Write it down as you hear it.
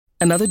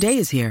Another day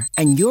is here,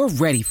 and you're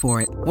ready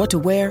for it. What to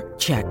wear?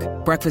 Check.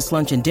 Breakfast,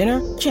 lunch, and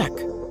dinner? Check.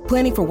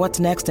 Planning for what's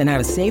next and how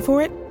to save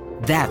for it?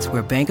 That's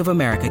where Bank of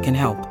America can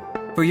help.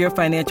 For your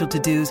financial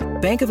to-dos,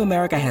 Bank of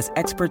America has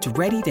experts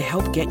ready to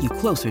help get you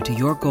closer to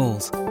your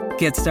goals.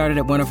 Get started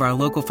at one of our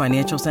local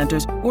financial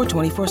centers or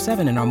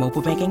 24/7 in our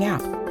mobile banking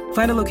app.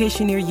 Find a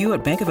location near you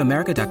at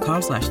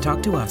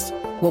bankofamerica.com/talktous.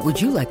 What would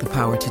you like the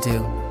power to do?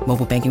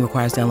 Mobile banking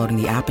requires downloading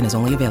the app and is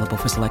only available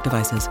for select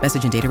devices.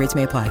 Message and data rates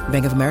may apply.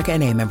 Bank of America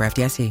N.A., member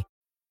FDIC.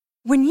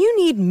 When you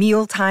need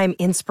mealtime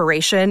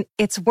inspiration,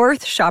 it's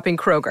worth shopping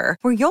Kroger,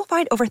 where you'll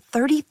find over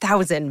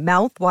 30,000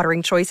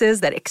 mouth-watering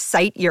choices that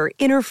excite your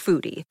inner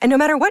foodie. And no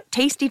matter what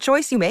tasty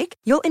choice you make,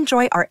 you'll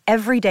enjoy our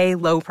everyday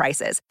low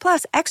prices,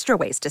 plus extra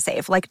ways to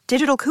save, like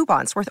digital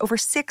coupons worth over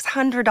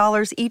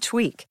 $600 each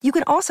week. You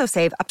can also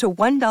save up to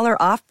 $1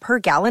 off per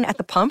gallon at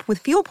the pump with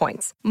fuel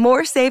points.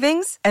 More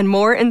savings and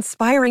more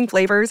inspiring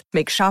flavors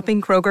make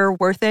shopping Kroger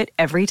worth it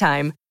every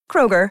time.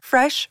 Kroger,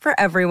 fresh for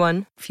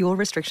everyone. Fuel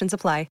restrictions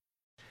apply.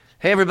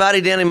 Hey everybody,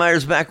 Danny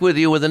Myers back with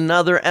you with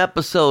another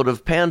episode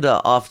of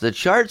Panda Off the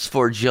Charts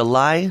for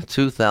July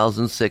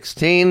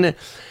 2016.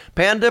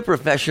 Panda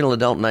Professional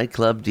Adult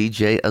Nightclub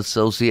DJ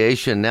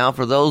Association. Now,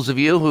 for those of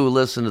you who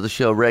listen to the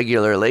show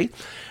regularly,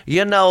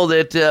 you know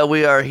that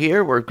we are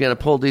here. We're going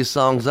to pull these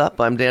songs up.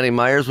 I'm Danny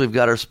Myers. We've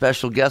got our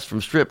special guest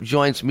from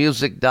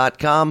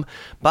StripJointsMusic.com,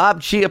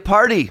 Bob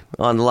Chiappardi,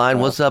 on the line.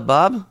 What's up,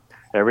 Bob?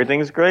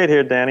 Everything's great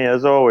here, Danny,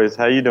 as always.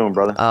 How you doing,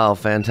 brother? Oh,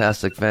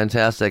 fantastic,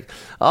 fantastic.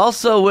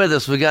 Also with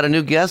us, we got a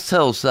new guest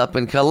host up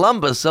in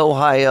Columbus,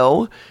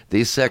 Ohio,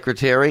 the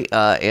secretary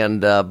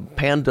and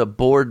Panda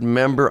board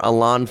member,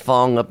 Alon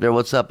Fong, up there.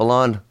 What's up,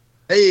 Alon?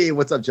 Hey,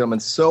 what's up, gentlemen?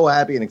 So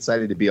happy and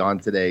excited to be on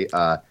today.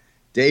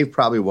 Dave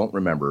probably won't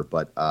remember,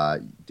 but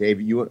Dave,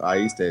 I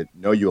used to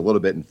know you a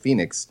little bit in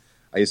Phoenix.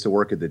 I used to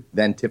work at the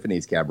then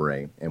Tiffany's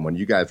Cabaret, and when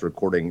you guys were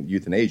recording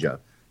Euthanasia,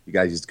 you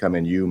guys used to come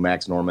in, you,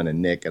 Max Norman,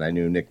 and Nick, and I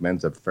knew Nick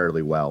Menza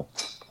fairly well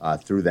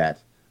through that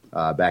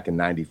back in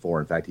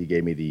 '94. In fact, he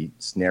gave me the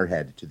snare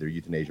head to their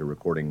Euthanasia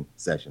recording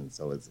session,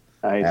 so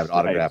I have it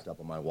autographed up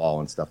on my wall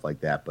and stuff like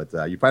that. But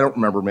you probably don't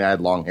remember me. I had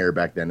long hair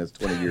back then. It's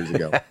 20 years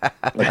ago.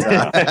 But,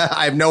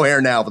 I have no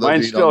hair now.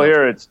 Mine's still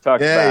here. It's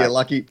tucked back. Yeah,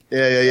 lucky.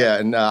 Yeah.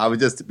 And I was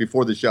just,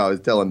 before the show, I was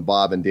telling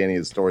Bob and Danny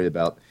a story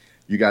about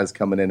you guys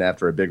coming in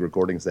after a big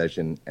recording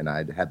session, and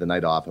I had the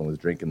night off and was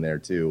drinking there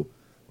too.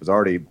 Was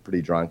already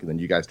pretty drunk, and then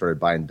you guys started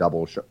buying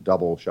double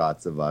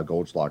shots of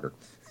Goldschlager.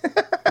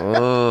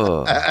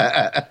 Oh.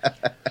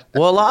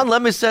 Well, Lon,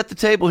 let me set the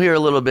table here a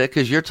little bit,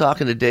 because you're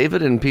talking to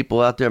David, and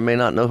people out there may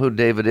not know who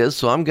David is,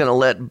 so I'm going to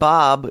let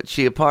Bob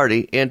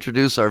Chiappardi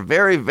introduce our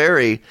very,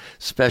 very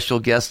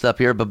special guest up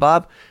here. But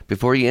Bob,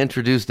 before you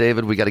introduce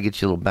David, we got to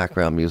get you a little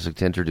background music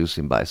to introduce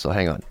him by, so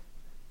hang on.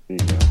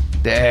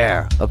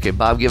 There. Okay,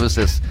 Bob, give us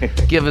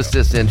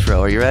this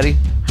intro. Are you ready?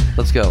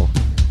 Let's go.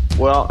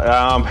 Well,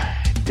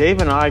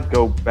 Dave and I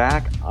go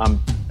back.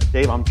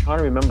 Dave, I'm trying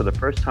to remember the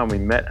first time we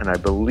met, and I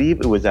believe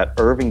it was at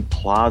Irving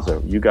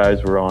Plaza. You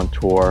guys were on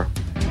tour,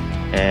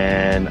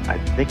 and I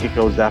think it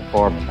goes that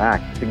far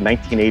back. I think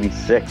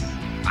 1986.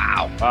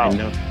 Wow. I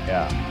know.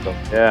 Yeah. So,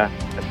 yeah.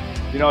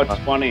 You know, it's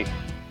funny.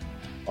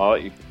 I'll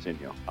let you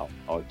continue.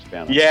 I'll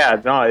expand on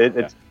Yeah, no,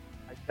 it's.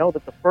 I know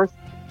that the first.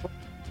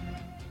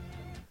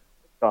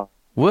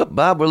 Whoop,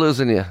 Bob, we're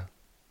losing you.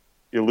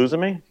 You're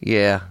losing me?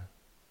 Yeah.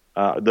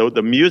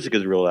 The music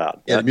is real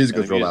loud. Yeah, the music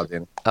is real loud,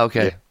 Danny.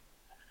 Okay. Yeah.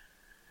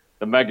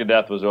 The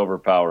Megadeth was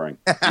overpowering.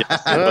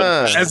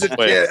 As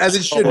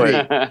it should be.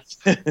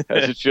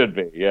 As it should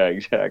be. Yeah,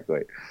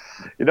 exactly.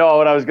 You know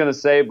what I was going to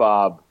say,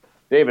 Bob?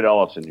 David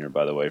Ellefson here,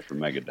 by the way, from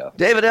Megadeth.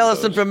 David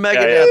Ellefson from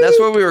Megadeth. Yeah. That's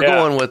where we were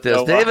going with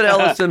this. David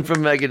Ellefson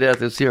from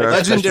Megadeth is here, our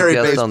legendary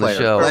special guest bass on the player.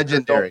 show.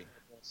 Legendary.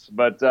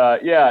 But,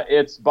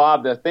 it's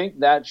Bob. I think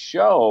that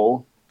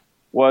show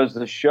was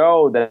the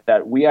show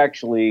that we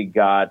actually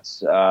got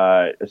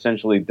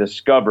essentially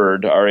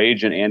discovered. Our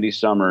agent, Andy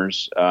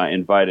Summers,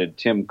 invited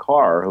Tim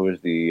Carr, who is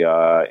the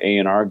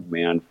A&R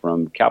man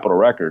from Capitol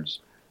Records,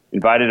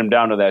 invited him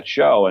down to that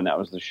show, and that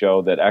was the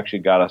show that actually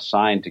got us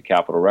signed to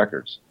Capitol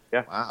Records.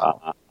 Yeah. Wow.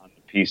 On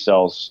the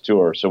P-Cells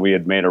tour. So we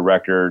had made a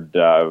record,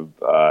 and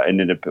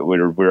we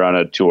were on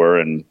a tour,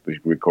 and we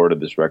recorded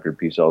this record,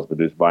 P-Cells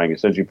Produced, buying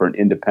essentially for an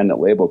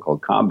independent label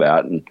called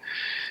Combat,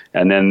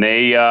 and then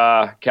they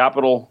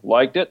Capitol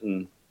liked it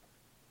and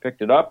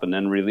picked it up, and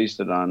then released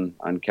it on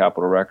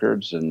Capitol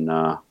Records, and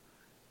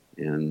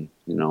you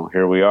know,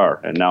 here we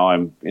are. And now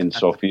I'm in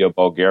Sofia,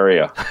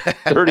 Bulgaria,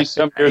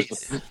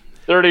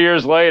 30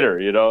 years later.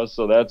 You know,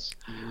 so that's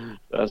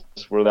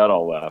where that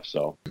all left.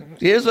 So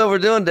here's what we're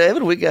doing,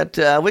 David. We got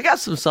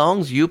some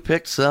songs. You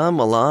picked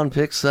some, Alon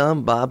picked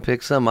some, Bob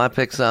picked some, I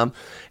picked some.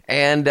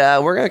 And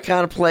we're going to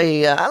kind of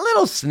play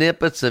little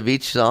snippets of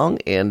each song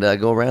and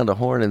go around the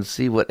horn and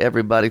see what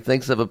everybody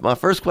thinks of it. My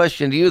first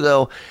question to you,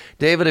 though,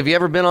 David, have you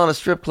ever been on a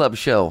strip club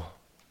show?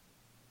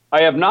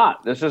 I have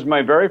not. This is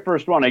my very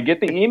first one. I get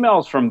the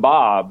emails from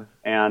Bob,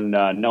 and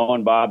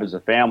knowing Bob is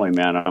a family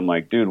man, I'm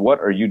like, dude, what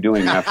are you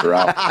doing after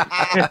hours?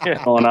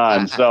 What's going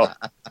on? So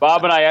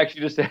Bob and I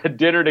actually just had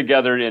dinner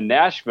together in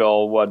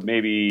Nashville.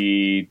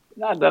 Maybe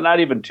not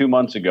even 2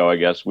 months ago, I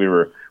guess. We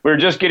were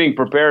just getting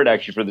prepared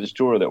actually for this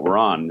tour that we're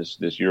on,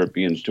 this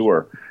European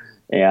tour,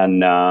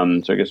 and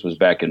so I guess it was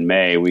back in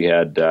May. We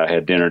had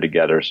dinner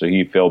together. So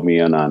he filled me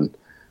in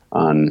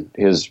on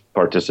his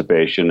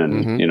participation.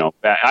 And,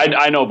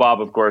 I know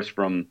Bob, of course,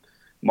 from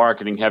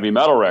marketing heavy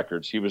metal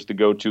records. He was the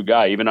go-to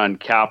guy. Even on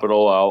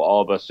Capitol,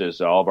 all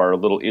of our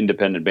little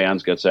independent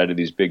bands got signed to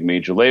these big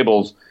major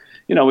labels.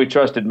 We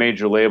trusted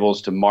major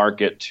labels to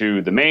market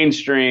to the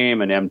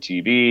mainstream and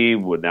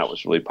MTV when that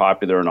was really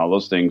popular and all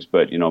those things.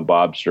 But,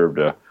 Bob served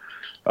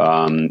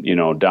down in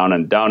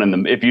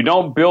the, if you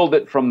don't build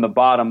it from the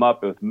bottom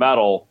up with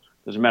metal,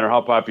 doesn't matter how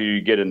popular you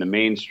get in the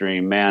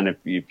mainstream, man,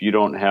 if you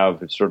don't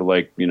have, it's sort of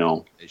like,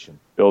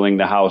 building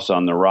the house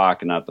on the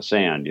rock and not the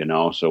sand,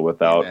 So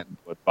without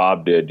what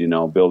Bob did,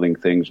 building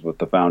things with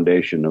the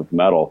foundation of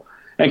metal.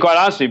 And quite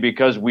honestly,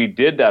 because we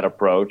did that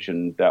approach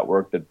and that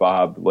work that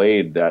Bob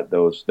laid,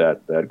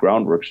 that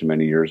groundwork so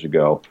many years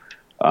ago,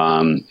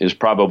 is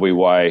probably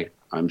why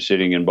I'm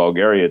sitting in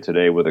Bulgaria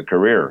today with a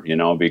career,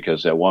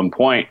 because at one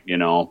point,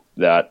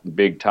 that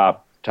big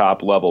top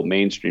level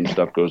mainstream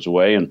stuff goes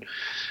away. And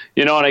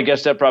I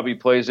guess that probably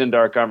plays into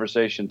our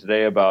conversation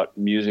today about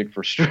music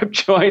for strip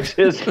joints.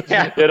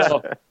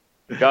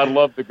 God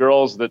love the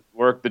girls that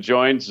work the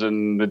joints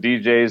and the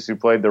DJs who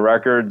played the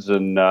records,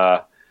 and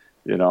a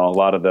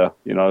lot of the,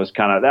 it was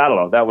kind of, I don't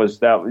know, that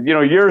was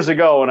years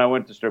ago when I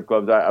went to strip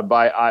clubs.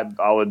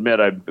 I'll admit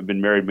I've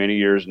been married many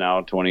years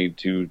now,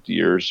 22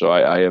 years, so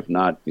I have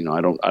not,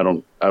 I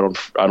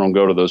don't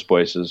go to those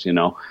places,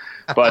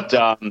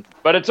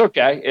 But it's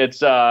okay.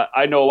 It's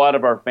I know a lot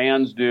of our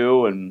fans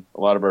do, and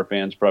a lot of our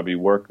fans probably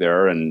work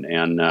there.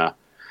 And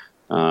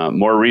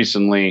more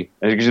recently,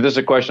 this is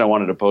a question I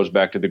wanted to pose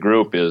back to the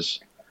group: is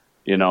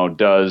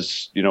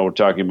we're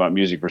talking about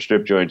music for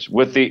strip joints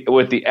with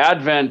the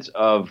advent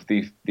of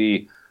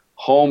the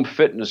home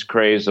fitness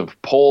craze of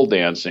pole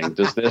dancing.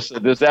 Does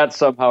that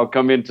somehow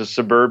come into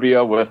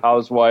suburbia with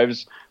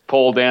housewives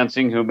pole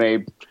dancing who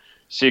may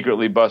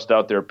secretly bust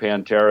out their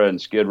Pantera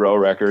and Skid Row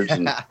records?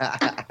 And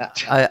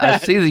I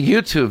see the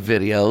YouTube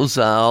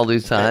videos all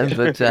these times,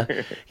 but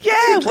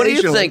what do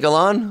you think,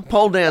 Alon?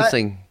 Pole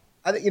dancing.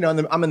 I think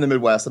I'm in the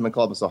Midwest. I'm in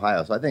Columbus,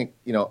 Ohio, so I think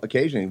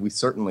occasionally we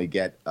certainly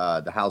get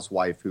the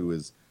housewife who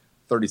is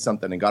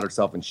 30-something and got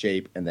herself in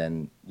shape, and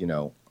then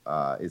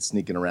is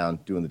sneaking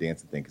around doing the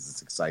dancing thing because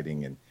it's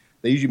exciting, and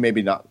they usually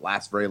maybe not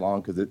last very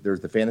long because there's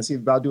the fantasy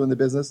about doing the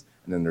business,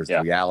 and then there's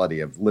the reality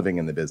of living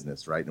in the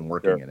business, right, and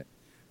working in it.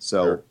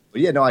 So,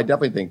 I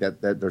definitely think that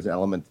there's an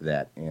element to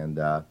that. And,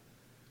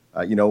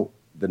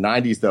 the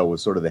 90s, though,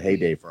 was sort of the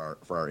heyday for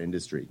our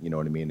industry, you know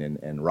what I mean?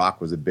 And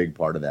rock was a big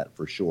part of that,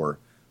 for sure.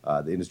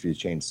 The industry has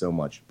changed so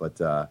much. But,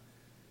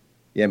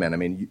 man, I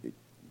mean,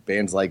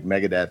 bands like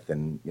Megadeth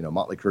and,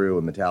 Motley Crue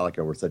and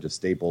Metallica were such a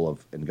staple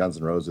and Guns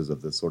N' Roses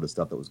of the sort of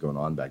stuff that was going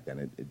on back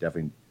then. It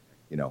definitely,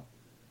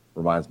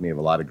 reminds me of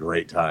a lot of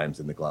great times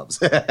in the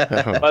clubs.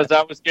 As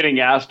I was getting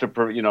asked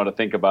to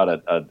think about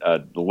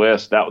a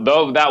list, that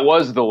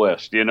was the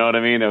list. You know what I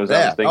mean? I was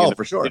thinking,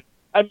 for sure.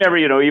 I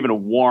remember,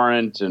 even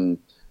Warrant and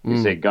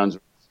you say Guns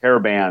hair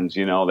bands,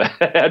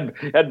 that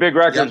had big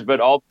records,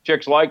 but all the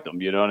chicks liked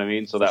them. You know what I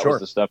mean? So that was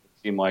the stuff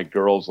that seemed like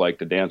girls liked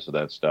to dance to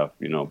that stuff.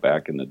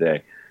 Back in the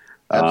day.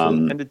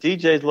 And the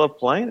DJs love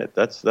playing it.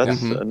 That's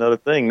another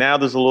thing. Now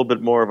there's a little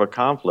bit more of a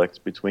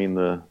conflict between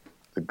the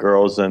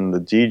girls and the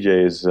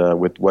DJs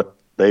with what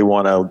they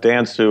want to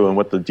dance to and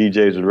what the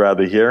DJs would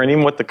rather hear, and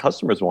even what the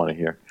customers want to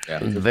hear. Yeah.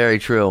 Very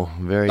true.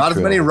 Not as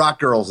many rock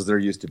girls as there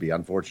used to be,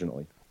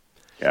 unfortunately.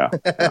 Yeah.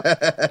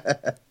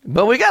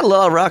 But we got a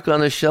lot of rock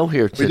on this show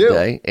here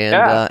today. And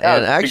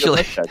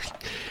actually,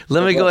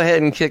 let me go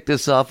ahead and kick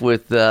this off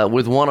with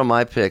one of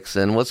my picks.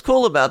 And what's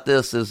cool about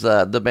this is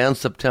the band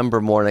September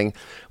Morning.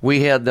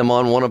 We had them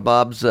on one of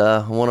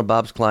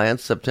Bob's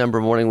clients. September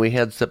Morning, we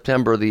had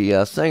September,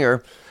 the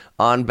singer,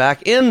 on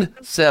back in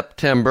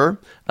September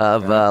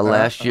of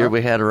last year.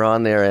 We had her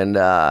on there, and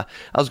I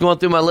was going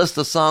through my list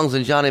of songs,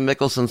 and Johnny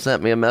Mickelson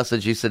sent me a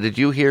message. He said, "Did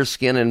you hear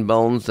Skin and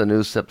Bones, the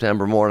new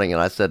September Morning?" And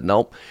I said,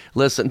 "Nope."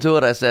 Listen to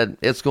it. I said,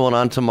 "It's going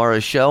on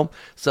tomorrow's show."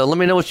 So let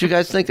me know what you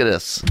guys think of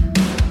this.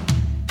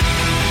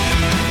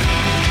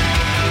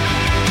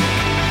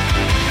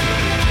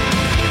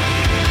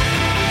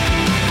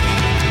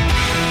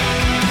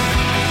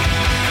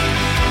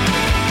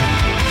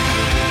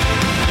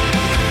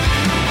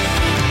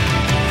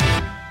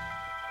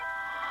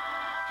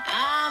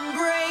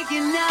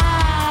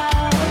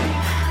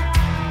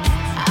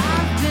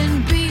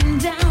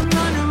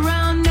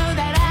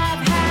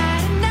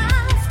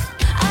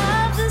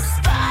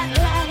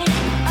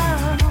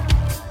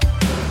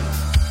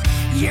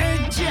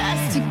 Just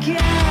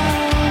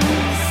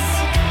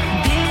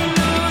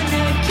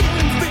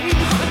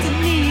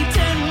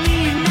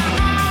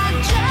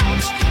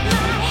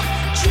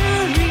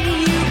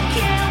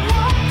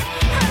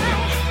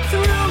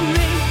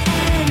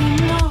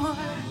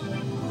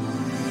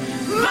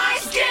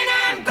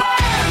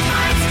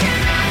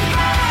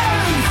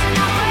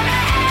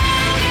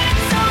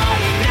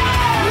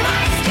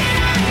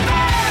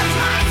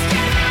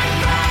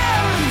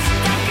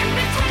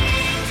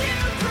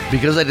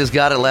Because I just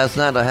got it last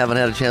night, I haven't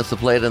had a chance to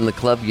play it in the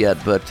club yet,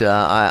 but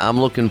I'm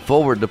looking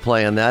forward to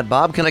playing that.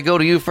 Bob, can I go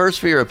to you first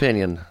for your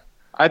opinion?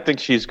 I think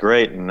she's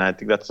great, and I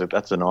think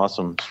that's an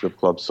awesome strip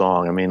club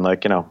song. I mean,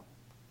 like,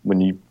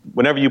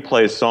 whenever you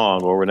play a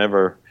song, or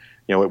whenever,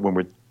 when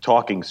we're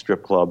talking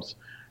strip clubs,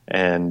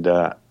 and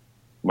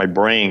my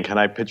brain, can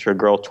I picture a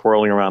girl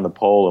twirling around the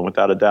pole? And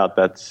without a doubt,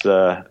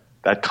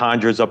 that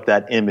conjures up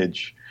that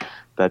image,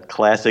 that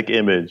classic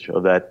image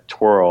of that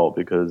twirl,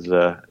 because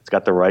it's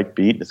got the right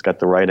beat, it's got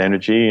the right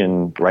energy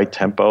and right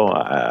tempo.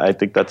 I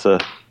think that's a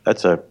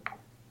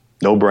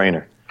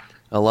no-brainer.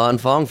 Alon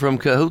Fong from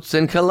Cahoots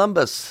in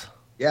Columbus.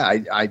 Yeah,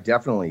 I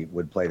definitely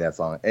would play that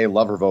song. I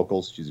love her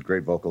vocals. She's a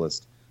great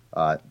vocalist.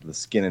 The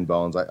skin and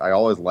bones. I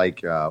always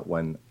like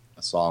when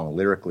a song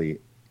lyrically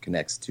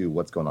connects to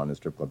what's going on in a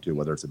strip club too,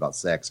 whether it's about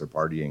sex or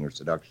partying or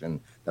seduction.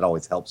 That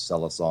always helps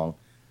sell a song.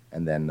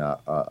 And then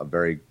a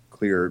very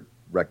clear,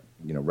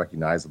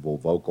 recognizable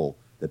vocal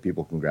that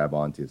people can grab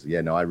onto. So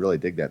yeah, no, I really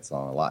dig that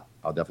song a lot.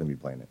 I'll definitely be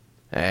playing it.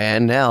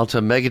 And now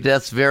to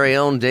Megadeth's very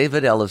own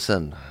David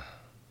Ellefson.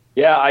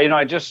 Yeah,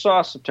 I just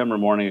saw September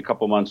Morning a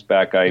couple months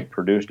back. I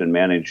produced and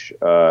managed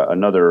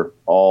another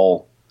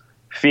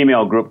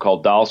all-female group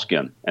called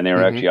Dollskin, and they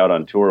were actually out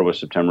on tour with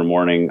September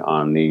Morning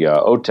on the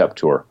OTEP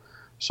tour.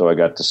 So I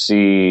got to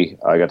see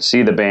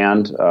the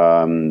band,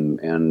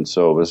 and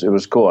so it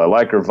was cool. I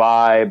like her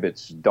vibe.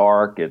 It's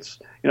dark. It's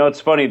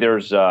funny.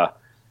 There's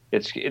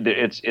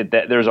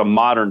there's a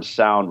modern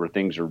sound where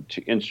things are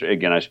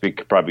again. I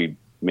speak probably.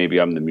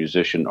 Maybe I'm the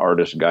musician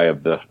artist guy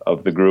of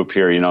the group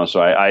here, so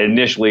I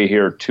initially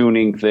hear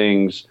tuning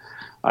things.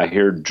 I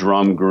hear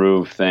drum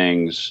groove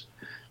things.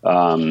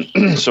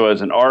 So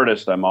as an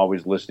artist, I'm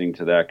always listening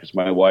to that because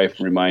my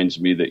wife reminds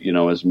me that,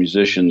 as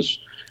musicians,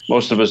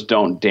 most of us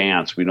don't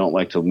dance. We don't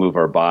like to move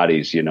our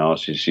bodies,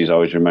 she's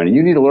always reminding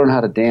you need to learn how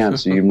to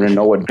dance so you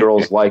know what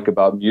girls like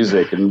about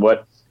music and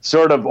what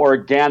sort of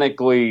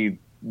organically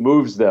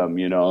moves them,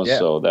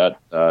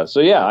 Yeah. So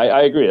yeah,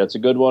 I agree. That's a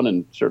good one.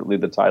 And certainly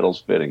the title's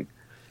fitting.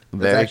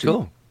 Very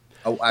cool.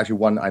 Oh, actually,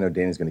 one, I know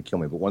Danny's going to kill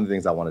me, but one of the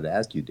things I wanted to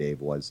ask you, Dave,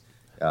 was,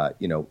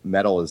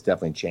 metal has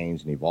definitely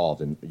changed and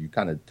evolved, and you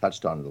kind of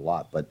touched on it a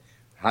lot, but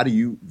how do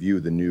you view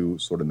the new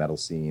sort of metal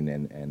scene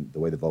and the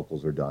way the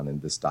vocals are done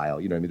and the style?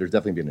 There's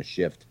definitely been a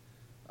shift.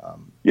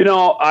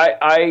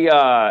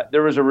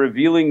 There was a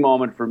revealing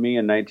moment for me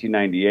in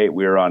 1998.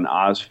 We were on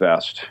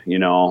Ozfest,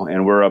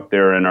 and we're up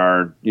there in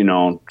our,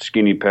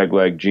 skinny peg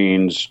leg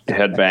jeans,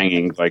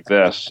 headbanging like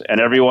this. And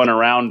everyone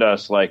around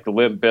us, like the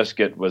Limp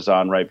Bizkit was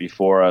on right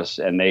before us,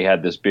 and they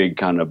had this big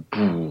kind of,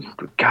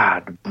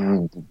 God,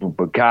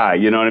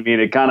 you know what I mean?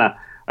 It kind of,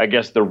 I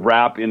guess, the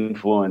rap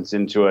influence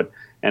into it.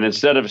 And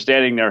instead of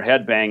standing there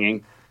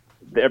headbanging,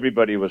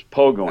 everybody was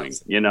pogoing,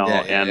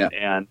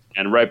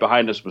 and right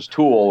behind us was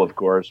Tool, of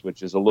course,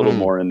 which is a little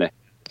more in the.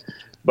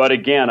 But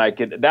again,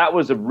 that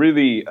was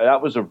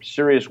a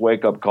serious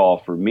wake up call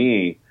for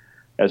me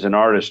as an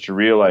artist to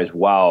realize,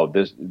 wow,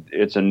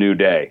 it's a new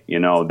day.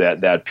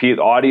 That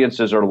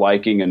audiences are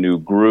liking a new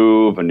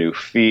groove, a new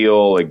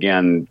feel.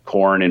 Again,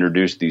 Korn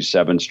introduced these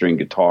 7-string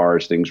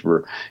guitars. Things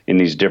were in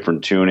these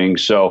different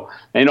tunings. So,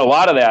 a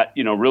lot of that,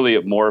 really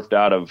it morphed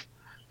out of.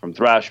 From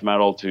thrash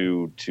metal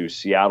to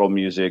Seattle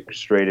music,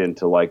 straight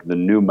into like the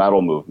new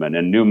metal movement.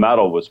 And new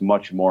metal was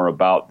much more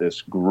about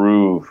this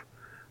groove.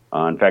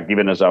 In fact,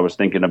 even as I was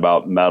thinking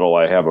about metal,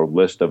 I have a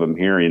list of them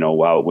here,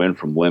 how it went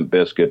from Limp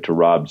Bizkit to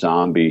Rob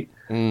Zombie,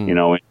 and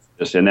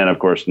then of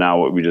course now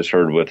what we just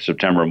heard with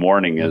September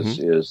Morning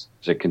is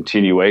a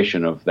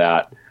continuation of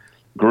that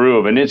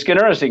groove. And it's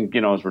interesting,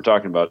 as we're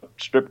talking about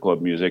strip club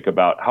music,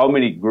 about how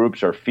many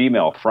groups are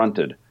female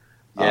fronted.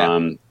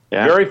 Yeah.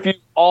 Very few,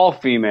 all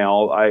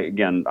female. I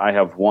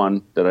have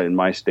one that in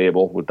my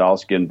stable with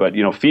Dollskin, but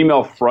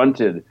female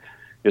fronted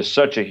is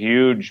such a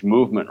huge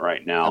movement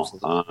right now.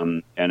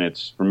 And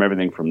it's from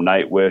everything from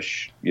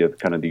Nightwish, you have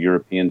kind of the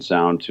European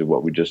sound, to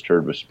what we just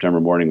heard with September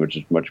Morning, which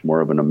is much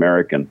more of an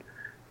American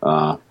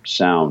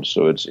sound.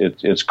 So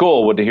it's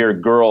cool to hear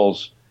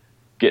girls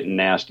getting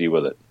nasty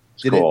with it.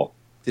 It's cool.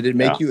 Did it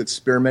make you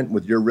experiment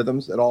with your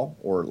rhythms at all,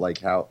 or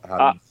like how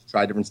you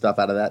try different stuff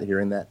out of that?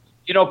 Hearing that.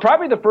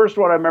 Probably the first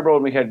one I remember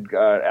when we had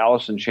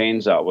Alice in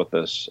Chains out with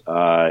us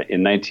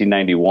in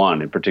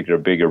 1991, in particular,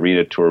 a big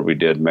arena tour we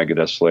did,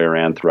 Megadeth, Slayer,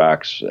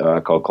 Anthrax,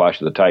 called Clash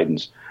of the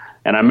Titans.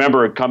 And I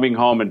remember coming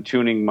home and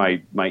tuning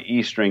my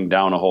E string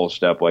down a whole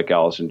step like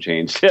Alice in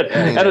Chains did.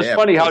 And it's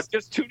funny how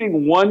just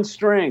tuning one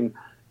string,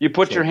 you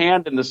put your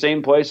hand in the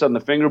same place on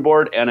the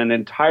fingerboard and an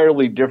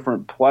entirely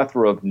different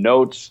plethora of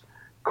notes,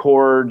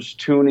 chords,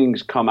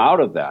 tunings come out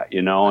of that,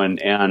 and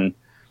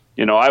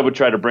I would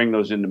try to bring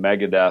those into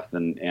Megadeth,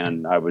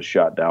 and I was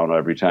shot down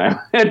every time.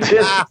 Thanks,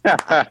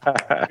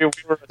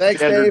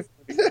 Dave.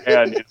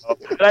 And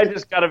I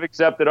just kind of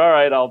accepted, all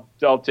right,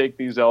 I'll take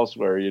these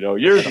elsewhere.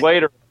 Years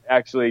later,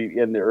 actually,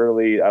 in the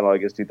early, I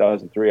guess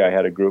 2003, I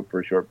had a group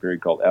for a short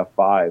period called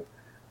F5.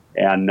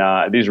 And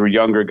these were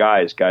younger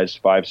guys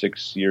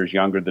 5-6 years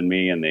younger than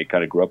me, and they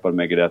kind of grew up on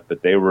Megadeth,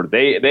 but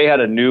they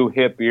had a new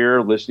hip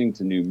ear, listening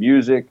to new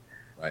music.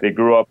 They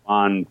grew up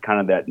on kind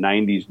of that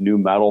 90s new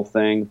metal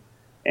thing.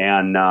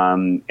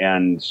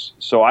 And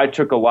so I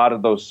took a lot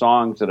of those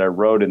songs that I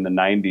wrote in the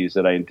 90s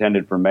that I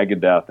intended for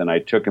Megadeth, and I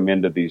took them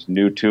into these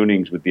new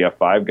tunings with the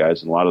F5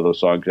 guys, and a lot of those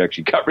songs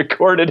actually got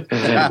recorded.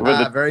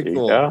 Very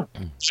cool. Yeah.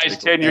 He's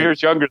 10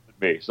 years younger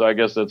than me, so I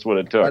guess that's what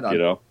it took, you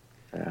know.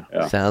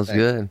 Yeah. Sounds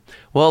good.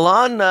 Well,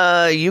 Lon,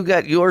 you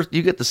get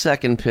the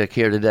second pick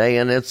here today,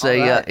 and it's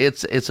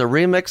it's a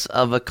remix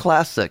of a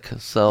classic.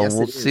 So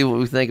we'll see what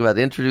we think about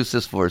it. Introduce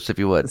this for us, if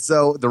you would.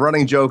 So the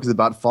running joke is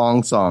about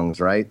Fong songs,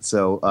 right?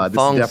 So this is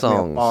definitely a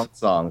Fong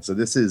song. So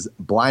this is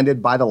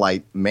 "Blinded by the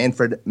Light,"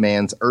 Manfred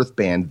Mann's Earth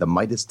Band, the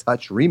Midas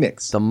Touch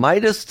remix. The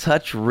Midas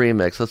Touch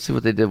remix. Let's see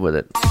what they did with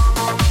it.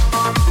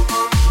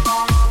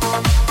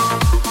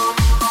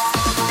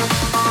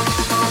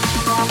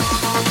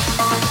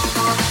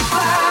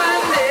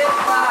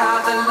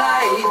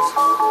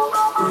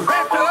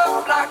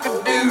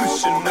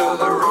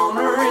 Another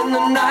owner in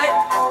the night,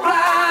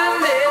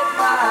 blinded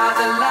by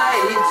the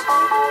lights,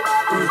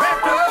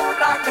 wrapped up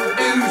like a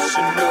douche.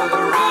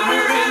 Another owner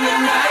in the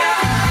night.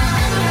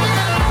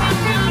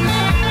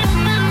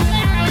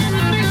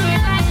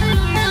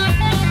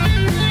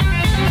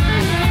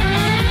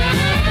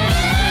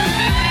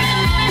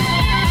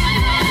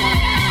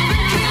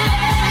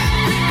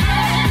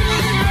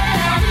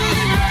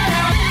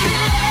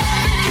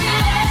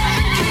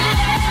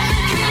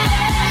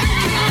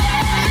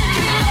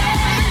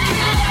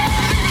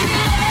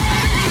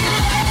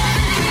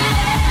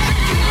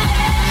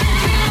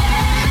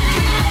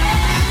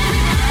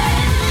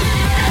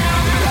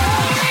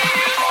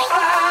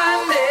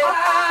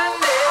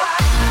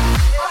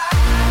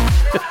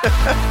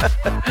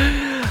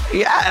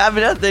 Yeah, I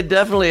mean, they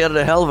definitely had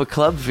a hell of a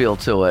club feel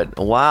to it.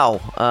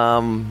 Wow.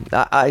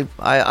 I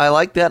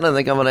like that, and I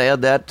think I'm going to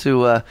add that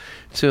to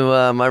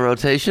my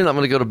rotation. I'm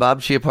going to go to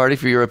Bob Chiappardi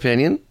for your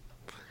opinion.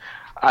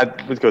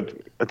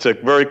 It's a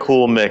very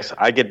cool mix.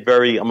 I'm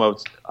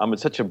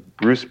such a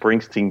Bruce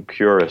Springsteen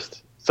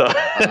purist. So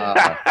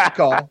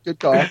Good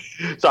call.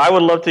 So I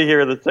would love to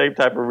hear the same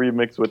type of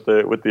remix with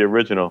the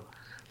original.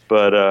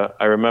 But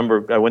I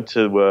remember I went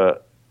to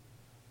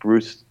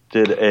Bruce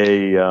did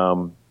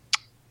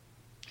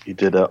he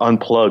did an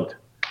unplugged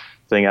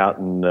thing out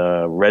in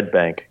Red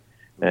Bank,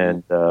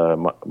 and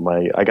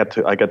I got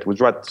to it was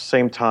right at the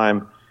same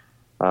time.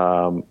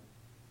 I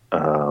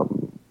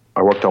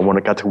got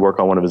to work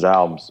on one of his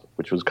albums,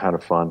 which was kind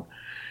of fun,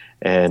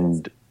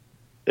 and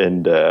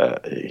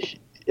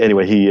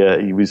anyway,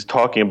 he was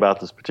talking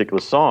about this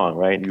particular song,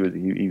 right?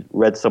 He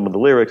read some of the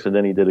lyrics, and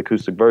then he did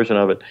acoustic version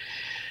of it,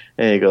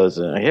 and he goes,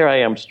 "Here I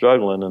am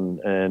struggling,"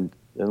 and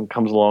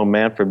comes along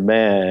Manfred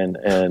Mann,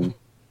 and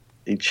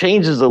he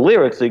changes the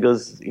lyrics. He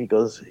goes,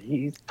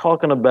 he's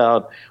talking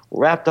about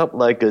wrapped up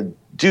like a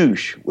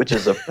douche, which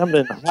is a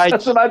feminine high.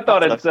 That's what I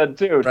thought it said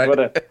too.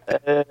 Right.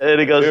 And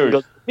he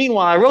goes,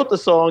 meanwhile, I wrote the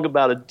song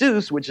about a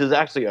deuce, which is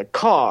actually a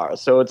car.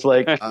 So it's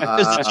like,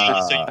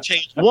 just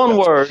change one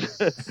word.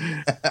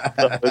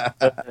 But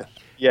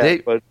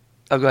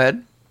go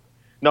ahead.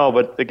 No,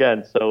 but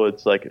again, so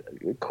it's like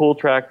a cool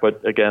track.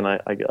 But again, I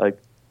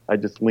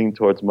just lean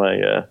towards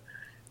my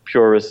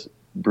purist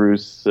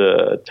Bruce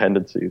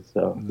tendencies.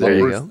 So there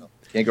you go.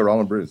 Can't go wrong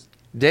with Bruce.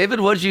 David,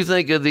 what did you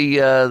think of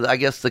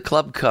the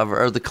club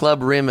cover or the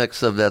club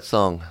remix of that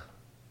song? I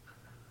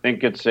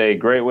think it's a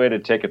great way to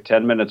take a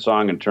 10-minute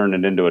song and turn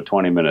it into a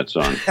 20-minute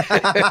song.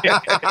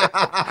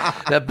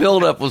 That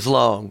build-up was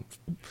long.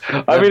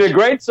 I mean, a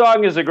great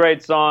song is a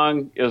great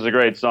song is a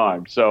great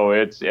song. So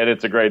it's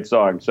a great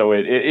song. So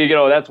it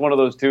that's one of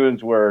those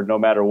tunes where no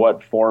matter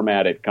what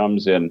format it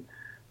comes in,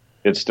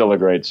 it's still a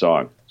great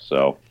song.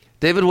 So.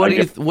 David, what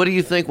do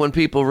you think when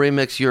people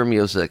remix your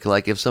music?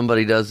 Like if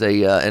somebody does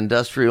a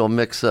industrial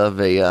mix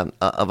of a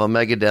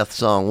Megadeth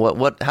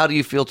song, how do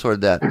you feel toward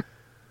that?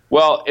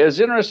 Well, it's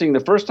interesting. The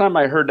first time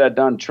I heard that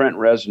done, Trent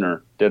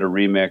Reznor did a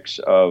remix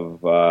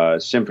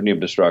of Symphony of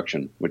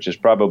Destruction, which is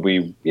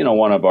probably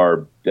one of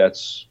our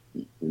that's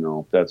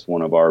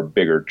one of our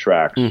bigger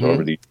tracks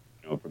over the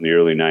from the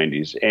early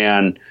 '90s,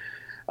 and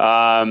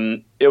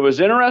it was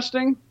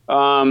interesting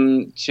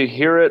to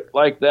hear it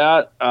like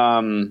that.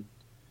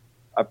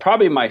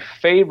 Probably my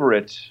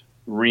favorite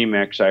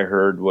remix I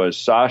heard was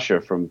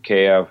Sasha from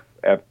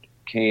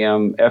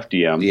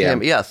KMFDM. Yeah.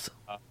 Yes.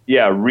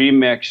 Yeah,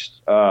 remixed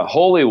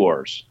Holy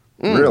Wars,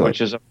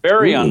 which is a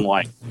very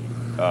unlike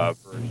version. I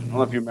don't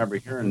know if you remember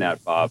hearing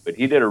that, Bob, but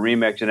he did a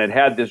remix, and it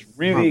had this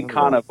really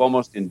kind of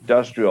almost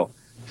industrial.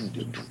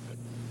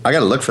 I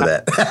got to look for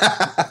that.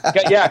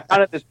 Yeah,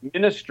 kind of this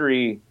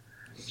Ministry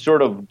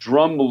sort of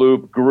drum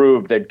loop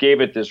groove that gave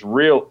it this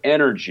real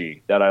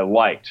energy that I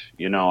liked.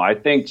 I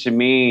think to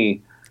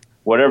me,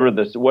 whatever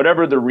the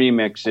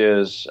remix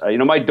is,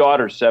 my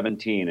daughter's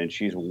 17 and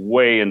she's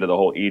way into the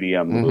whole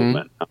EDM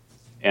movement.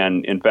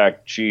 And in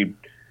fact,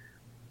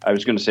 I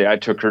was going to say I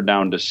took her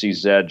down to see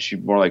Zed. She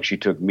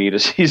took me to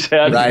see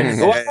Zed.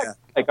 Right.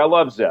 I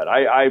love Zed.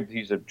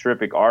 He's a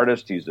terrific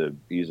artist. He's a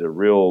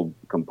real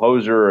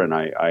composer, and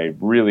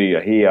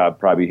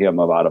probably him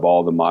out of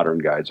all the modern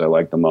guys I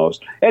like the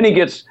most. And he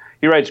gets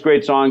he writes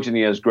great songs, and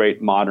he has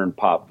great modern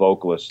pop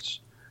vocalists,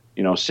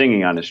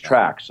 singing on his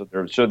tracks.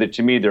 So that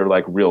to me they're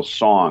like real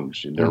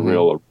songs. They're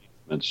real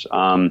arrangements.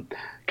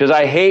 Because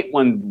I hate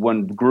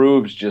when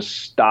grooves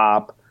just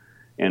stop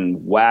and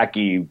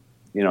wacky.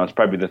 It's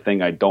probably the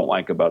thing I don't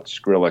like about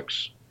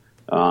Skrillex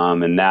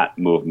and that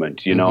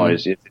movement.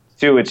 Is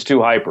it's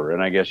too hyper,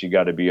 and I guess you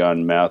got to be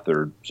on meth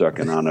or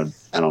sucking on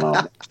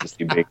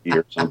whiskey bicky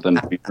or something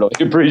to be really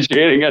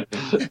appreciating it.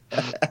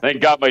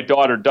 Thank God my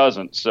daughter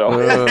doesn't.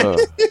 So,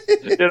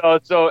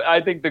 so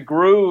I think the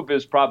groove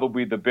is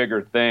probably the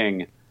bigger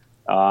thing.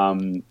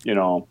 And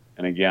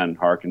again,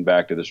 harken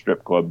back to the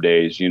strip club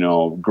days.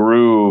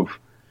 Groove.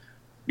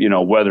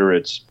 Whether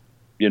it's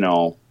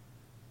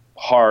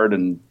hard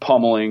and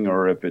pummeling,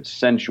 or if it's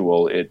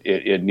sensual,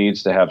 it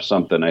needs to have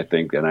something, I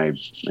think. And I,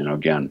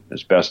 again,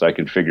 as best I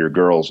can figure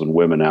girls and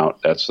women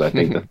out, that's, I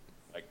think,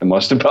 the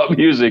most about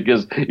music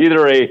is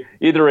either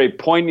a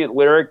poignant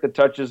lyric that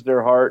touches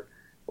their heart,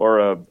 or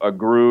a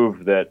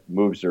groove that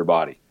moves their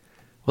body.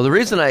 Well, the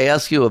reason I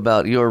ask you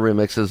about your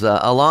remix is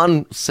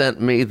Alon sent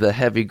me the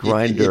Heavy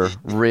Grinder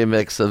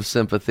remix of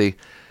Symphony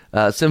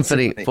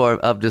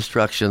of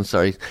Destruction,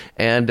 sorry.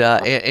 And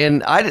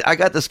I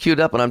got this queued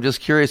up, and I'm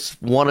just curious,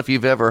 one, if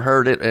you've ever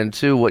heard it, and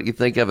two, what you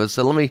think of it.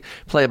 So let me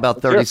play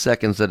about 30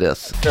 seconds of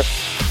this. Sure.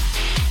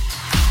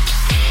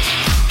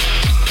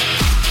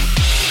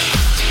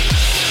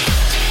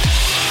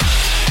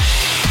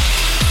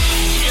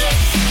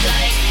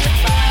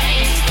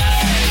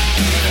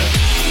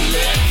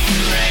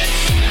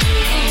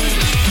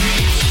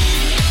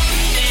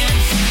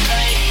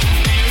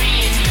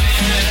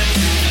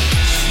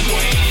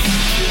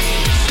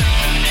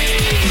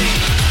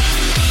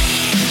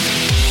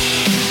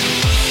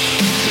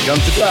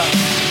 Comes the drop.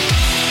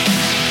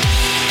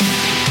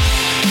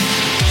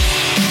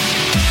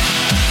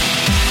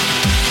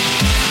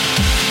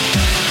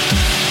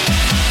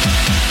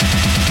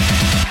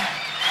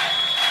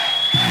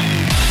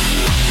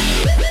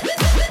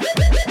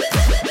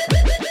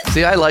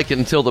 See, I like it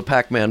until the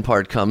Pac-Man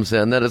part comes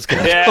in. Then it's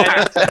good.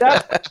 Yeah.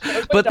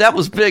 But that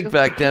was big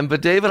back then.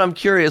 But David, I'm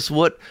curious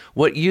what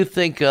you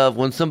think of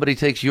when somebody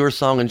takes your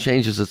song and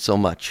changes it so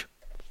much.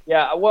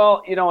 Yeah,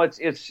 well,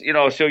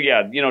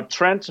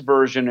 Trent's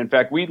version. In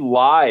fact, we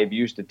live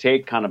used to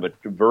take kind of a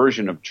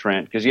version of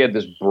Trent, because he had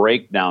this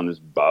breakdown, this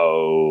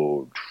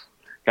bow,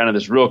 kind of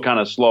this real kind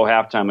of slow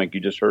halftime like you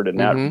just heard in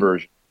that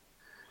version.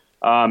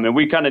 And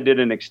we kind of did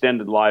an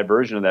extended live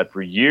version of that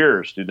for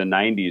years through the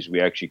 90s. We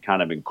actually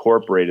kind of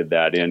incorporated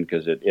that in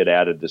because it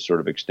added this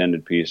sort of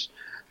extended piece.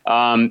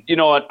 I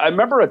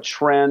remember a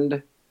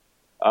trend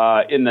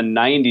in the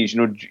 90s.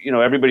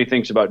 Everybody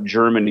thinks about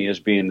Germany as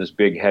being this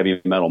big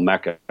heavy metal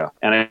mecca,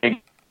 and I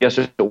guess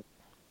it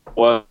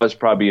was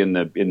probably in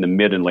the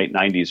mid and late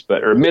 90s,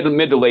 or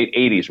mid to late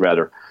 80s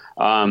rather.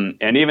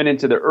 And even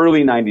into the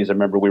early 90s, I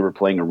remember we were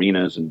playing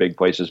arenas and big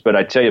places. But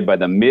I tell you, by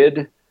the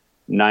mid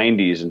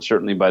 90s and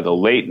certainly by the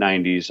late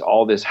 90s,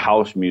 all this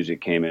house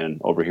music came in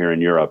over here in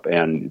Europe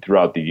and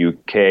throughout the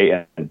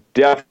UK, and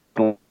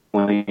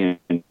definitely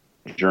in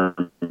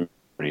Germany.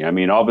 I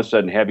mean, all of a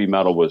sudden, heavy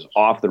metal was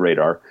off the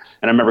radar.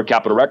 And I remember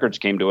Capitol Records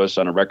came to us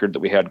on a record that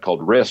we had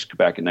called Risk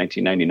back in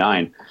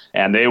 1999,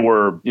 and they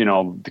were,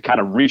 kind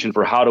of reaching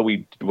for what do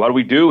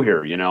we do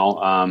here,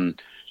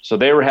 So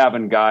they were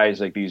having guys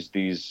like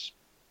these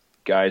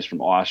guys from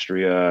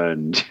Austria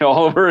and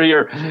all over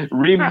here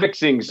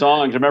remixing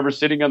songs. I remember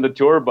sitting on the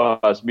tour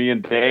bus, me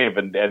and Dave,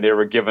 and they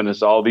were giving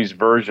us all these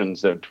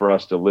versions for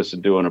us to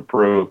listen to and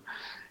approve.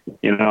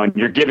 And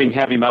you're giving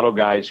heavy metal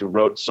guys who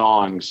wrote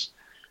songs.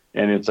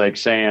 And it's like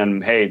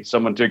saying, hey,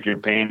 someone took your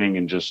painting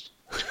and just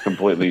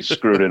completely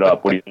screwed it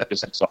up. What do you think?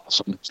 This is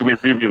awesome. Should we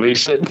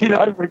re-release it?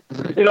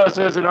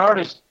 So as an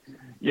artist,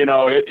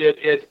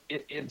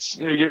 it's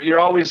you're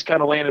always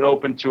kind of laying it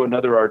open to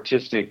another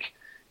artistic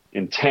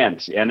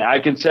intent. And I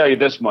can tell you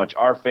this much: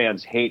 our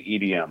fans hate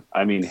EDM.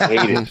 I mean,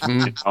 hate it.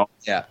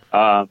 Yeah.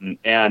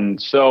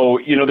 And so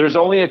there's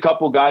only a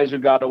couple guys who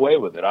got away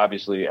with it.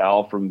 Obviously,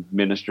 Al from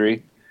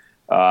Ministry,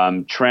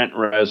 Trent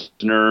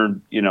Reznor,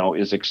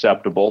 is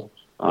acceptable.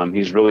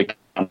 He's really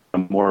kind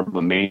of more of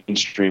a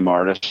mainstream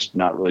artist,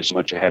 not really so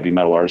much a heavy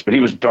metal artist, but he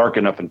was dark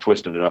enough and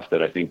twisted enough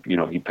that I think,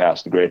 he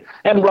passed the grade.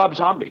 And Rob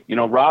Zombie,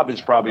 Rob is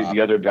probably the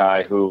other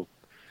guy who,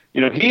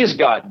 he's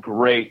got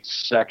great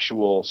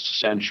sexual,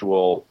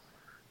 sensual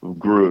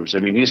grooves. I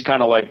mean, he's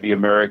kind of like the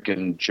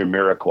American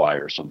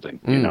Jamiroquai or something,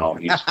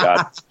 he's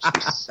got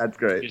that's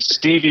great.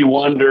 Stevie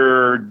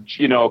Wonder,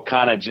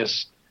 kind of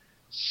just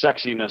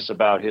sexiness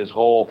about his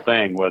whole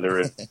thing, whether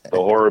it's the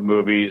horror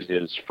movies,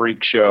 his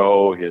freak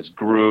show, his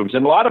grooves,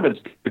 and a lot of it's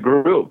the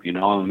groove.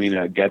 I mean,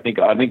 I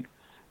think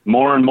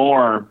more and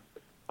more,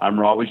 I'm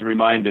always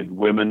reminded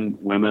women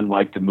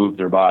like to move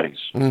their bodies,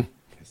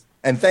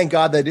 and thank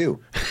God they do.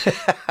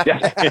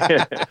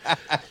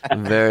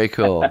 Very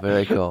cool,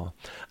 very cool.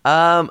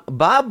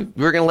 Bob,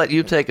 we're going to let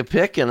you take a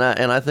pick, and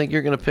I think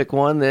you're going to pick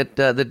one that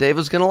Dave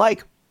is going to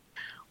like.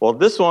 Well,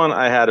 this one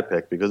I had to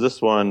pick because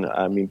this one,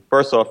 I mean,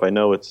 first off, I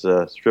know it's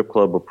strip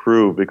club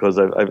approved because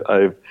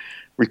I've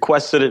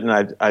requested it,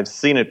 and I've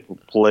seen it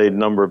played a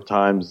number of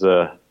times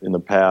in the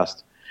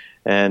past.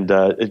 And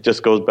it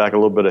just goes back a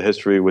little bit of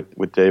history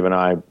with Dave and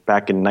I.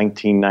 Back in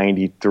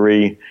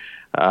 1993,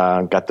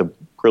 got the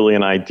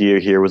brilliant idea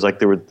here. It was like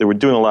they were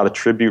doing a lot of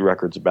tribute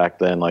records back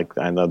then. Like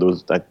I know there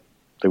was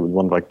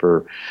one like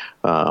for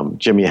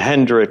Jimi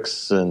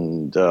Hendrix,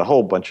 and a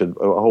whole bunch of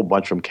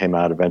them came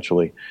out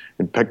eventually,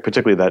 and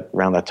particularly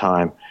around that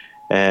time.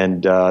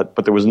 And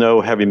but there was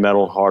no heavy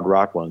metal, hard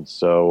rock ones.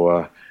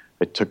 So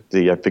I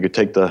figured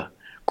take the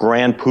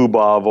grand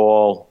poobah of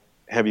all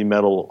heavy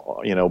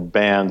metal,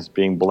 bands,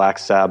 being Black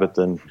Sabbath,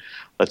 and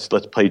let's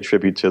play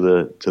tribute to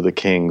the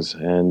Kings.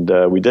 And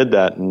we did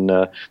that, and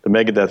the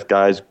Megadeth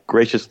guys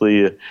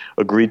graciously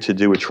agreed to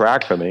do a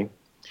track for me.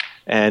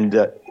 And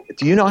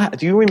do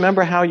you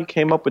remember how you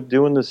came up with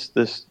doing this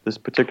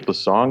particular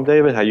song,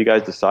 David? How you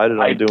guys decided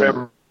on doing it? I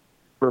remember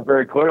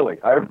very clearly.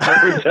 I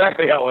remember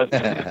exactly how it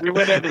was. We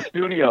went in the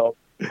studio.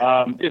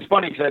 It's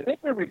funny because I think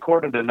we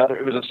recorded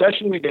it was a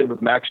session we did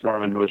with Max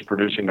Norman, who was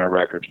producing our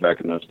records back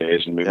in those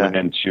days, and we went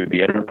into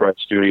the Enterprise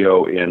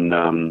studio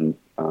in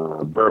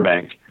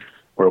Burbank,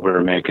 where we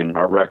were making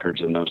our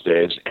records in those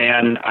days.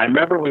 And I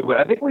remember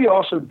I think we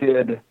also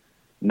did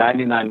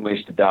 99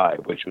 Ways to Die,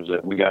 which was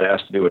we got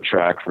asked to do a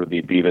track for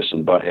the Beavis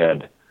and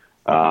Butthead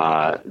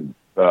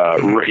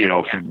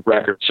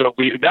record. So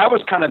that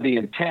was kind of the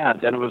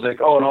intent, and it was like,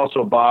 and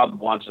also Bob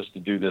wants us to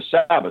do this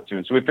Sabbath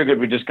tune. So we figured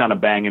we'd just kind of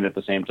bang it at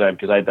the same time,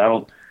 because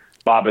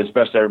Bob, as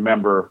best I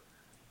remember,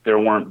 there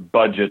weren't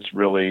budgets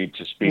really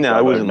to speak. No,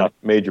 it wasn't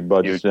major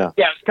budgets. Yeah,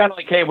 it's kind of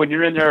like, hey, when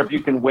you're in there, if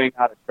you can wing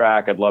out a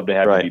track, I'd love to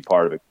have you be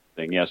part of it.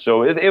 Yeah,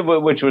 so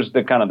which was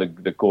the kind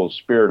of the cool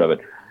spirit of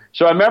it.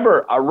 So I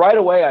remember right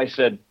away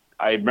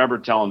I remember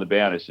telling the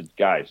band, I said,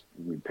 guys,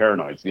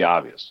 Paranoid's the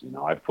obvious.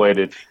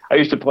 I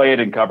used to play it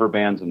in cover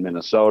bands in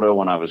Minnesota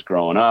when I was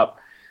growing up.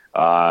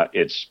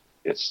 It's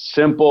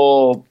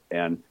simple,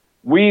 and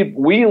we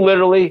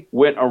literally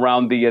went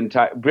around the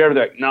entire. They're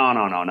like, no,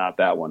 not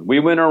that one. We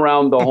went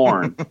around the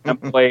horn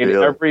and played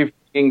every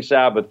fucking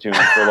Sabbath tune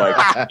for like,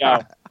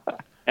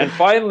 and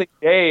finally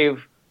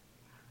Dave.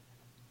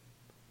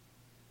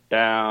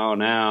 Down,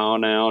 now,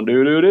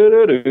 do,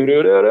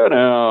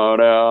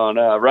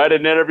 right,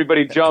 and then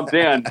everybody jumped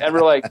in, and we're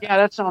like, yeah,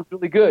 that sounds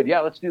really good. Yeah,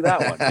 let's do that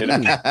one.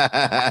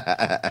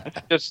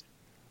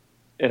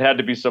 It had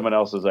to be someone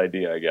else's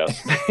idea, I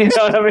guess. You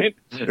know what I mean?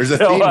 There's a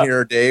theme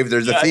here, Dave.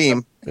 There's a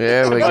theme.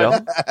 There we go.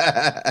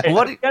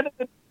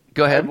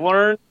 Go ahead. I've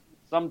learned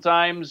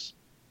sometimes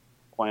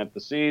plant the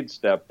seed,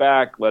 step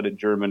back, let it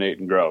germinate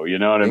and grow. You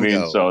know what I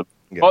mean? So,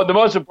 the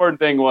most important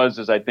thing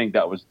is I think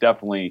that was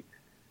definitely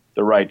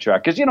the right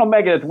track. Because,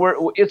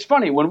 Megadeth, it's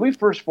funny, when we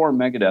first formed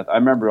Megadeth, I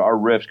remember our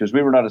riffs, because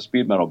we were not a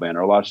speed metal band,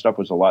 a lot of stuff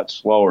was a lot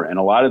slower, and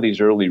a lot of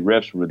these early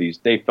riffs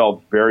they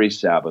felt very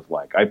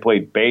Sabbath-like. I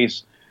played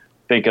bass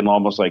thinking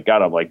almost like,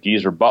 God, I'm like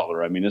Geezer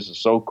Butler. I mean, this is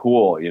so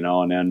cool,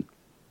 and then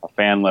a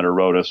fan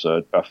wrote us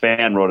a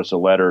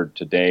letter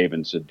to Dave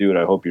and said, dude,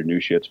 I hope your new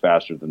shit's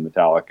faster than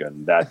Metallica,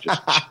 and that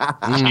just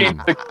we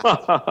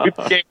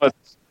became a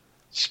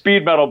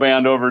speed metal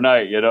band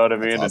overnight, you know what I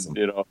mean? That's awesome.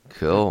 And,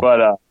 cool.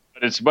 But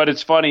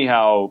it's funny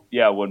how,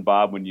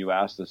 when you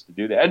asked us to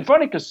do that, and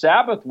funny because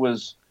Sabbath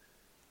was,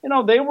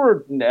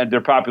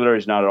 their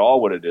popularity is not at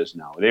all what it is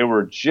now. They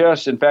were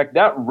just, in fact,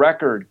 that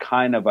record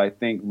kind of, I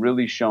think,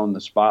 really shone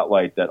the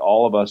spotlight that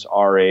all of us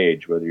our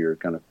age, whether you're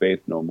kind of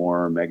Faith No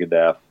More,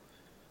 Megadeth,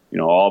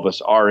 all of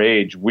us our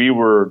age,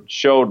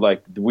 showed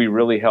like we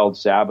really held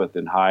Sabbath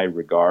in high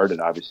regard,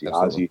 and obviously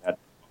Ozzy hadn't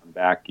gone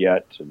back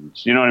yet, and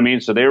you know what I mean.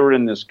 So they were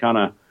in this kind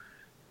of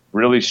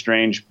really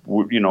strange,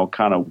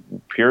 kind of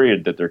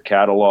period that their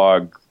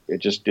catalog, it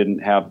just didn't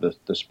have the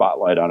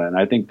spotlight on it. And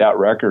I think that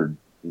record,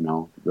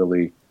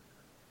 really,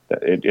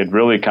 it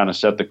really kind of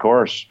set the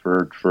course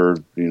for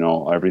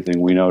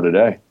everything we know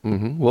today.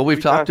 Mm-hmm. Well,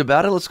 we've talked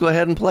about it. Let's go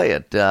ahead and play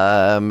it.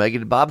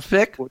 Bob's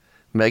pick,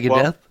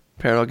 Megadeth.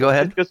 Paranoid, go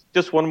ahead.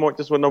 Just a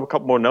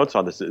couple more notes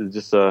on this. It's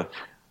just a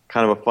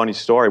kind of a funny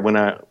story.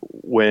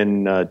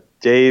 When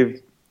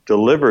Dave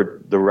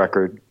delivered the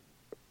record,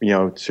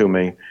 to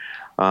me,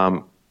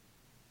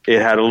 it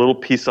had a little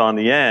piece on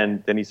the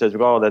end. Then he says,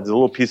 "Oh, that's a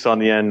little piece on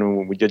the end.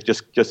 And we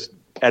just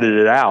edited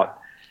it out."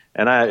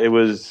 And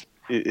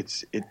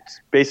it's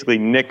basically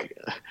Nick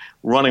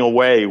running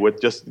away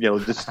with just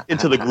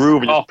into the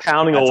groove and just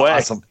pounding away.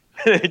 Awesome.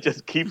 It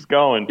just keeps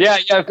going. Yeah.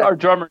 Our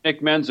drummer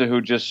Nick Menza,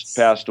 who just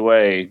passed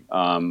away,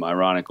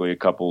 ironically, a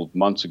couple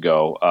months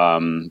ago.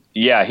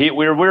 We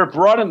were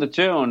brought in the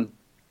tune.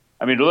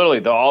 I mean, literally,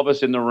 all of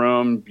us in the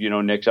room,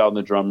 Nick's out in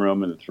the drum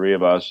room, and the three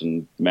of us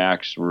and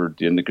Max were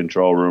in the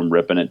control room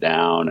ripping it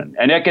down.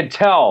 And I could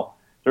tell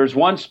there's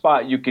one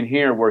spot you can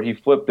hear where he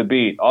flipped the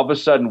beat. All of a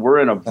sudden,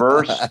 we're in a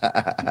verse.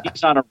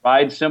 He's on a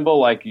ride cymbal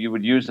like you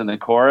would use in the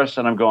chorus,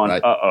 and I'm going,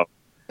 uh-oh.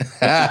 This is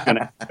going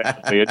to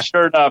happen. And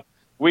sure enough,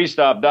 we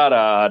stop,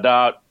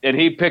 da-da-da, and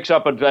he picks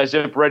up as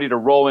if ready to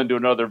roll into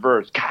another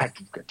verse. God.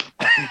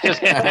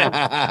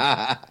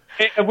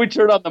 And we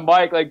turn on the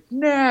mic like,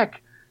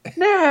 Nick.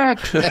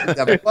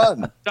 That'd be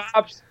fun.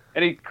 Stops,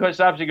 and he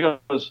stops. He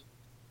goes,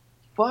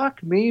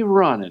 fuck me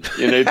running.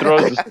 And he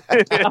throws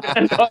and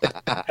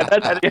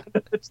that's at the end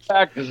of the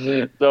track.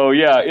 So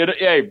yeah,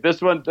 hey,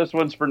 this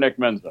one's for Nick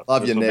Menza.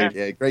 Love you, Nick.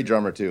 Yeah, great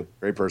drummer too.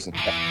 Great person.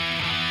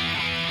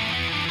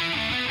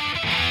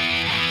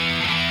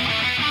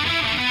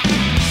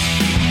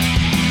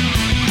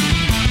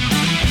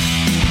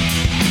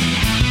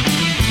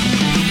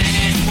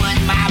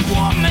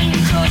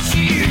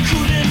 She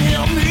couldn't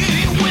help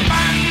me with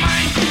my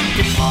mind.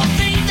 People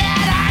think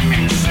that I'm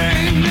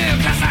insane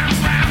because I'm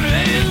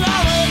frowning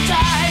all the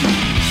time.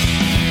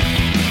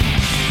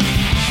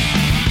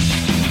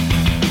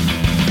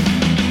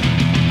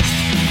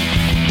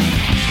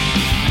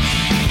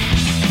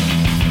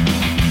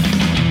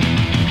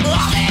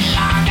 All day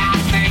long I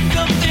think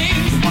of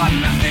things, but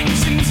nothing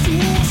seems to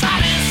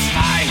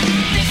satisfy.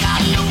 Think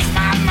I'll lose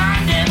my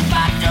mind if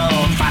I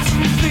don't find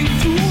something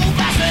to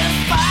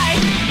pacify.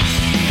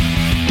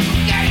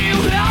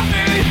 Help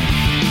me!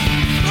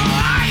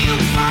 Are you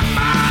from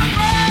my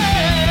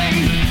brain?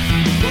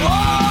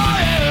 Oh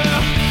yeah,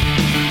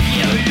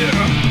 yeah,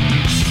 yeah.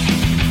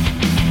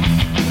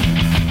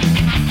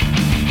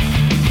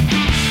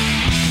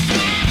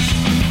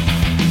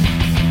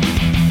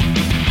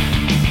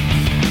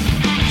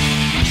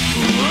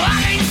 I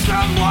need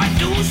someone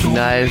to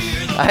Nice.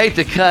 I hate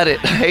to cut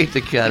it,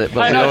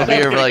 but we'll be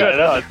here for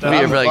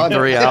like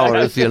 3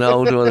 hours, doing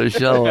the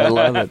show. I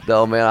love it,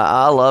 though, man.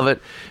 I love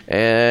it.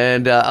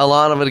 And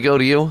Alon, I'm going to go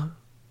to you.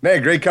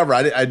 Man, great cover.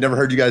 I'd never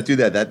heard you guys do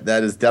that.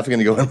 That is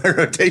definitely going to go in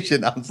my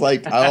rotation. I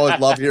always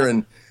love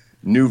hearing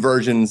new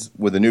versions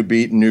with a new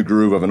beat and new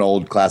groove of an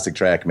old classic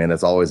track, man.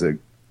 That's always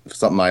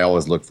something I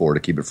always look for to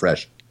keep it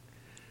fresh.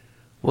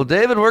 Well,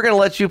 David, we're going to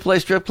let you play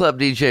strip club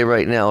DJ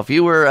right now. If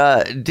you were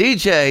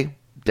DJ,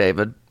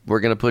 David, we're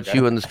going to put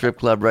you in the strip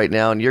club right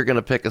now, and you're going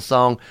to pick a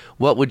song.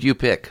 What would you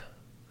pick?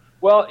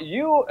 Well,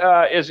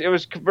 it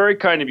was very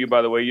kind of you,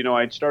 by the way.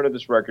 I'd started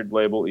this record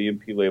label,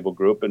 EMP Label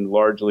Group, and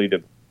largely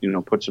to,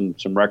 put some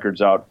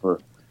records out for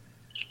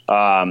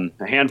a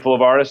handful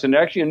of artists, and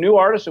actually a new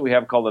artist that we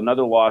have called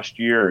Another Lost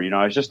Year.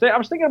 I was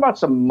thinking about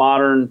some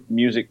modern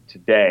music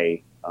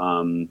today,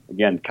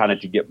 again, kind of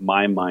to get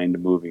my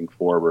mind moving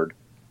forward.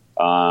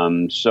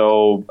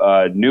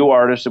 New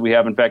artists that we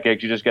have. In fact, I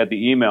actually just got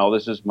the email.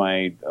 This is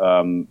we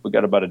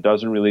got about a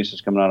dozen releases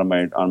coming out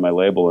on my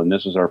label, and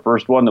this is our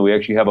first one that we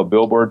actually have a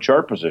Billboard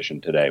chart position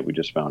today. We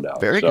just found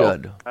out. Very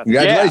good.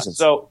 Congratulations.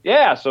 So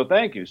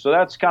thank you. So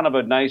that's kind of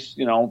a nice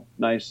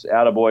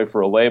attaboy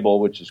for a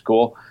label, which is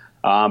cool.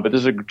 But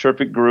this is a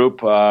terrific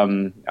group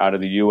out of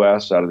the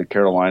U.S., out of the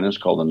Carolinas,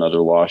 called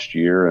Another Lost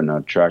Year, and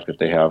a track that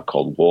they have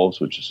called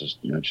Wolves, which is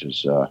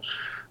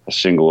a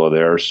single of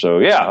theirs. So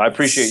yeah, I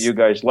appreciate you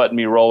guys letting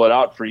me roll it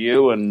out for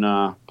you and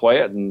play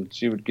it and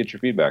get your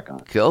feedback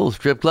on it. Cool.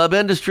 Strip club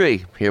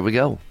industry. Here we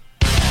go.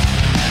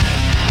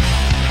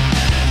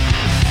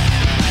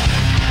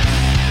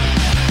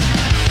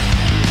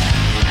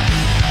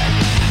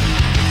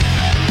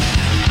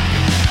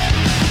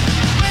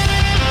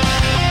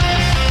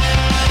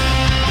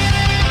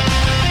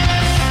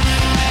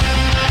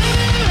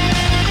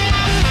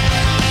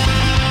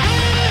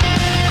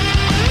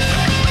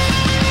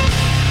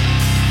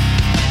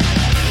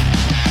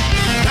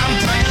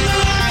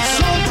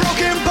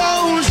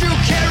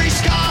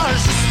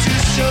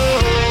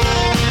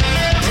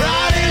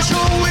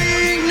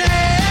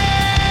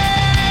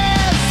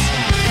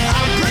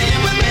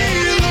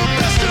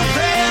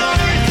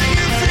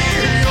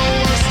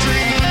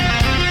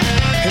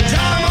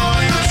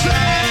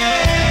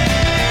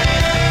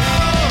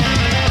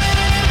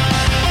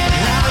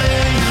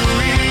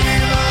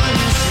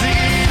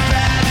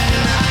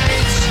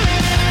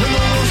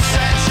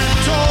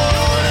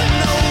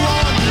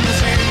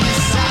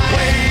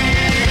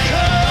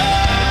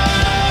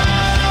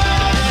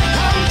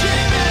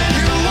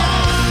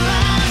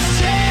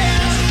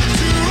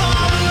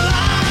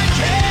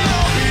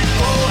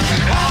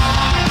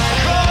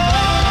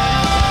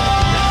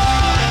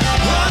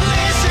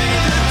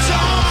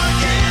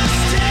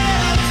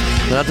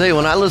 I'll tell you,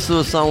 when I listen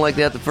to a song like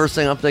that, the first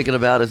thing I'm thinking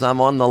about is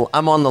I'm on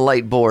the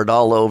light board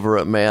all over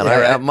it, man.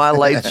 Yeah, right. My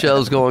light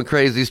show's going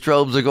crazy.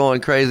 Strobes are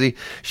going crazy.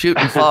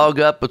 Shooting fog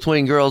up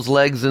between girls'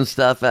 legs and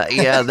stuff. That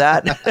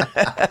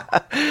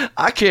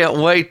I can't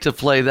wait to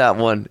play that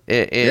one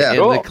in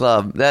the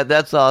club.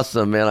 That's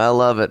awesome, man. I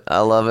love it.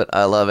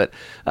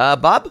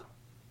 Bob?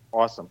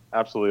 Awesome.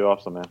 Absolutely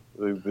awesome, man.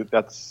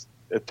 That's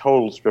a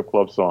total strip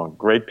club song.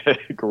 Great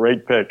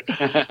pick.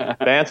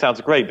 Band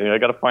sounds great. I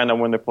got to find out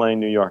when they're playing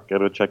New York. Got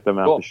to check them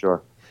out for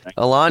sure.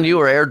 Alon, you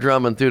were air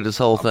drumming through this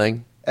whole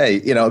thing.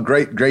 Hey,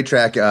 great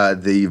track.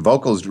 The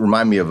vocals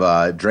remind me of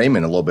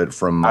Draymond a little bit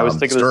from I was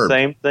thinking Disturbed. the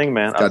same thing,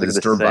 man. I was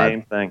thinking the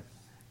same thing.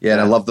 Yeah,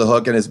 and I love the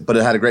hook, but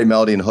it had a great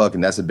melody and hook,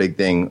 and that's a big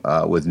thing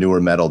with newer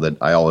metal that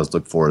I always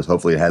look for is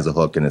hopefully it has a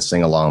hook and a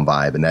sing-along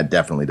vibe, and that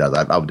definitely does.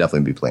 I would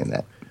definitely be playing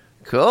that.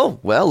 Cool.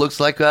 Well, looks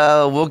like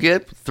we'll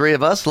get three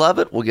of us love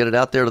it. We'll get it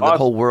out there to the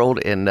whole world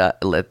and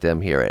let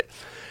them hear it.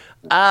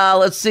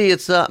 Let's see.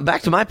 It's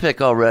back to my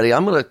pick already.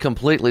 I'm going to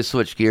completely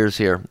switch gears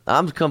here.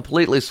 I'm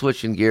completely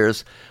switching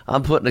gears.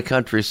 I'm putting a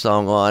country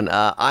song on.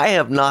 I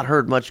have not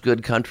heard much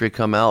good country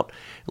come out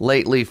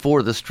lately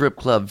for the strip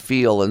club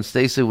feel, and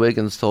Stacey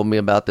Wiggins told me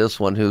about this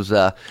one, who's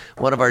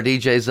one of our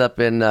DJs up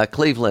in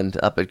Cleveland,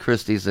 up at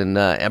Christie's in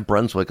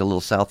Brunswick, a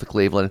little south of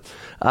Cleveland.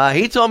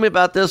 He told me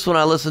about this when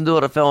I listened to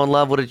it. I fell in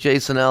love with it.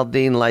 Jason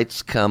Aldean,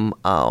 Lights Come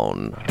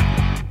On.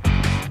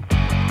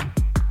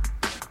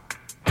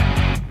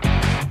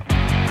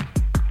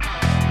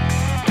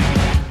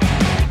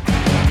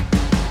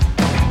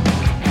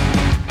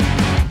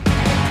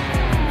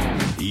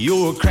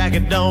 You're a crack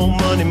of dawn,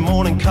 Monday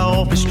morning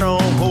coffee,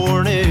 strong,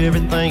 pouring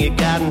everything you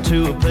got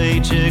into a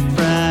paycheck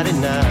Friday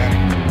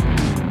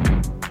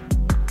night.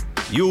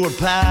 You're a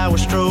power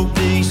stroke,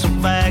 diesel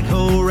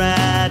backhoe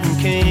riding,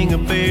 king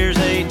of beers,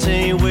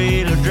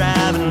 18-wheeler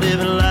driving,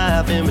 living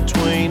life in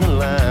between the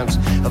lines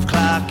of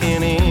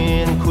clocking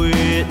in and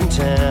quitting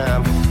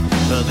time.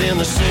 But then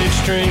the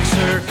six-string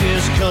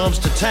circus comes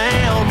to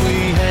town,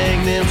 we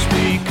hang them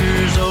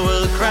speakers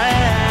over the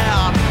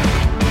crowd.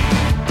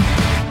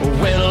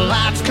 When the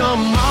lights come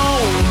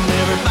on,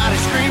 everybody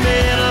screaming,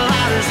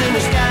 lighters in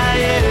the sky,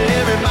 yeah,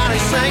 everybody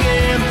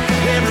singing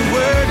every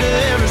word to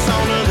every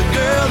song of the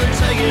girl they're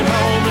taking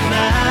home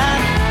tonight.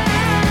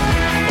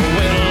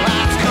 When the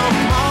lights come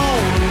on,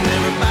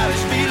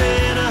 everybody's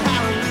feeling a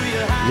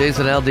hallelujah.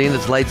 Jason Aldean,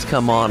 it's Lights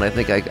Come On. I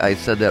think I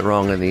said that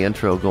wrong in the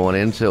intro going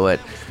into it.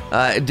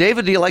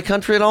 David, do you like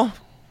country at all?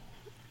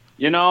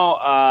 You know,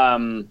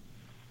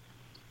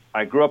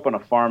 I grew up on a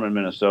farm in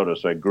Minnesota,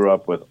 so I grew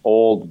up with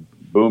old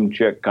boom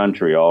chick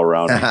country all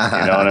around me. You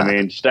know what I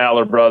mean?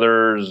 Statler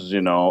Brothers,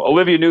 you know.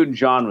 Olivia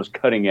Newton-John was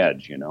cutting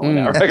edge, you know, when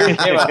that record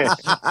came out.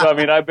 So, I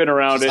mean, I've been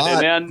around it.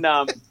 And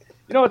then,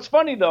 you know, it's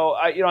funny, though.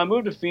 I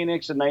moved to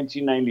Phoenix in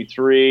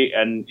 1993,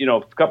 and, you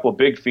know, a couple of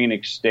big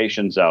Phoenix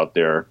stations out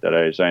there that,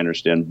 as I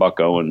understand, Buck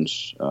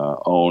Owens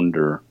owned,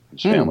 or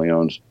his family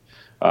owns,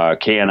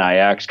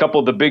 KNIX, a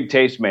couple of the big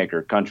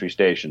tastemaker country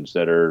stations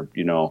that are,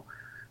 you know,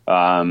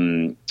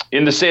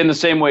 in the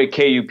same way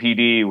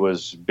KUPD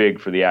was big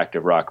for the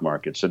active rock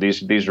market. So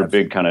these are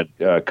big kind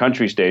of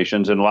country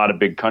stations, and a lot of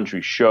big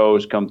country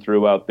shows come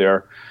through out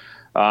there.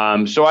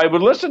 So I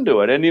would listen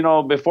to it. And, you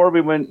know, before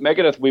we went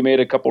Megadeth, we made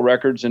a couple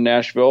records in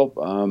Nashville.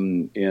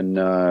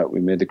 We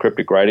made the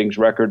Cryptic Writings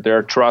record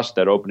there, Trust,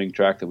 that opening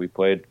track that we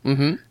played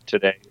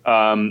today.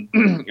 And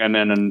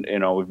then, you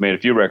know, we've made a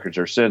few records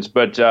there since.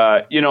 But,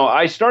 you know,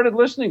 I started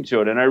listening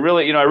to it, and I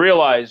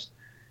realized,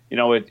 you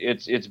know,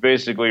 it's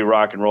basically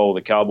rock and roll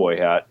with a cowboy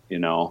hat, you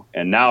know,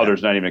 and now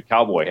there's not even a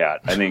cowboy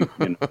hat. I think,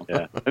 you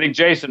know, I think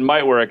Jason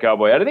might wear a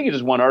cowboy hat. I think he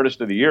just won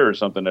Artist of the Year or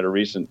something at a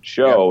recent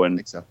show,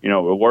 and, so, you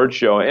know, award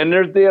show. And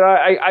there's, you know,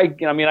 I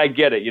mean, I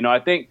get it. You know, I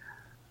think,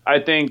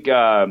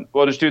 well,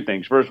 there's two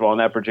things. First of all, in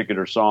that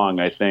particular song,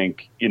 I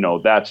think, you know,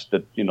 that's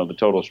the, you know, the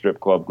total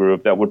strip club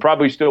group that would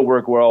probably still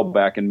work well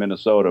back in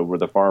Minnesota, where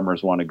the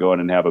farmers want to go in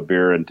and have a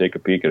beer and take a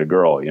peek at a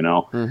girl, you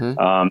know.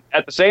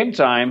 At the same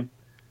time,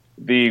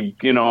 the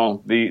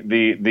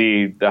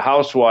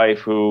housewife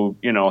who,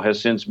 you know,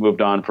 has since moved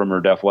on from her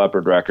Def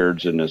Leppard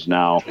records and is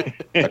now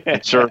a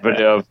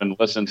conservative and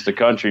listens to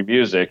country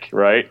music,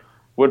 right,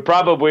 would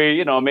probably,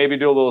 you know, maybe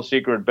do a little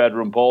secret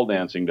bedroom pole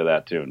dancing to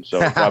that tune. So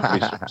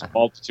probably a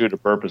multitude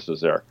of purposes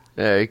there.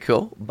 Very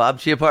cool. Bob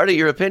Chiappardi,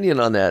 your opinion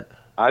on that?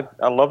 I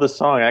love this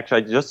song.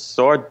 Actually, I just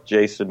saw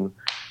Jason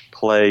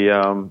play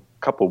a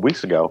couple of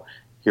weeks ago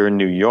here in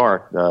New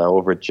York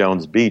over at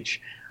Jones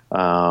Beach.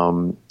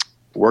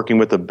 Working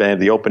with the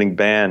band, the opening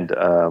band,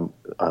 what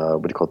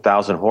do you call it,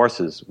 1,000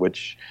 Horses,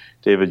 which,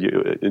 David,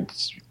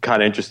 it's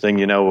kind of interesting,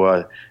 you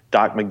know,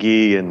 Doc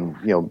McGee and,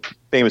 you know,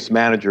 famous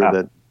manager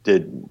that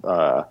did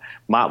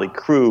Motley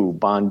Crue,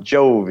 Bon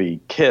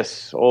Jovi,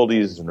 Kiss, all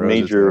these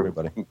major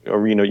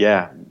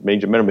arena,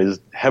 major minimum,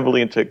 is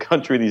heavily into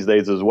country these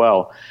days as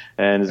well.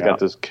 And he's got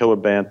this killer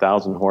band,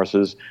 1,000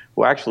 Horses,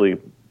 who actually,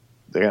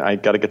 I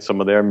got to get some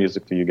of their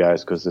music for you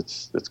guys because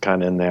it's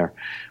kind of in there.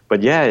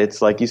 But yeah,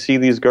 it's like you see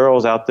these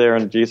girls out there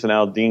in the Jason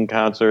Aldean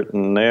concert,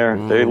 and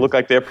they look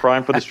like they're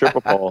primed for the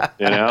stripper pole.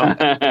 You know,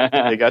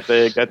 they got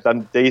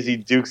the Daisy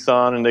Dukes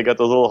on, and they got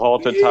those little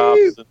halter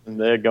tops, and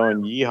they're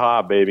going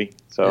yeehaw, baby.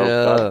 So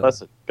God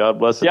bless it. God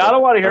bless it. Yeah, I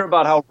don't want to hear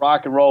about how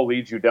rock and roll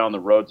leads you down the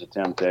roads of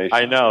temptation.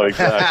 I know,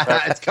 exactly.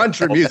 It's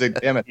country music,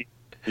 damn it.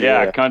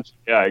 Yeah, country.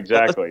 Yeah,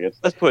 exactly.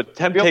 Let's put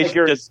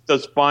Temptation just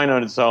does fine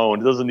on its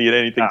own. It doesn't need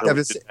anything to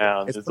lift it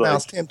down. It's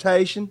pronounced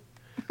Temptation.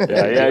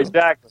 Yeah,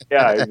 exactly.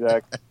 Yeah,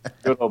 exactly.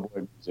 Good old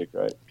boy music,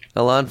 right?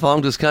 Alon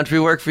Fong, does country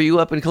work for you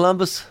up in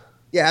Columbus?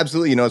 Yeah,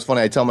 absolutely. You know, it's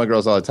funny. I tell my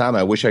girls all the time,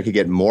 I wish I could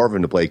get more of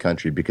them to play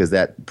country because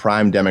that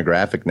prime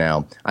demographic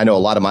now, I know a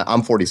lot of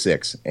I'm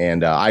 46,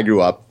 and I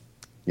grew up,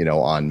 you know,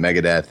 on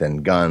Megadeth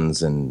and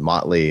Guns and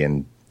Motley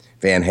and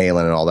Van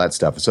Halen and all that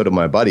stuff. So did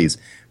my buddies.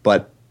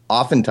 But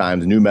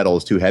oftentimes, new metal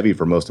is too heavy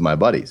for most of my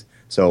buddies.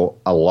 So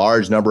a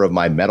large number of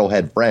my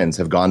metalhead friends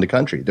have gone to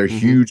country. They're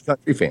huge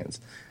country fans.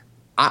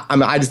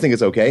 I just think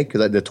it's okay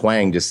because the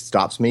twang just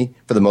stops me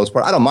for the most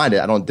part. I don't mind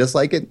it. I don't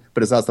dislike it,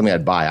 but it's not something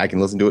I'd buy. I can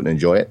listen to it and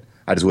enjoy it.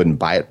 I just wouldn't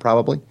buy it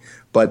probably.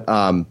 But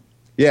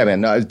yeah,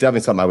 man, no, it's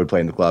definitely something I would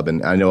play in the club.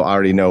 And I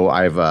already know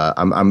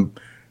I'm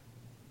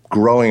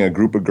growing a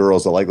group of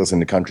girls that like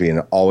listening to country, and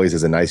it always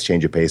is a nice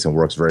change of pace and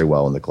works very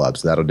well in the club.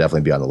 So that'll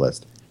definitely be on the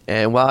list.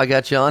 And while I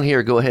got you on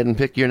here, go ahead and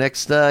pick your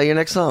next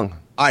song.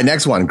 All right,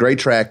 next one. Great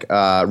track.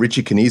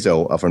 Richie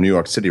Canizo from New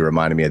York City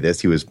reminded me of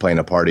this. He was playing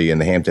a party in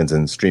the Hamptons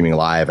and streaming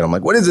live. And I'm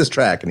like, what is this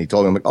track? And he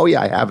told me, I'm like, oh,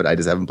 yeah, I have it. I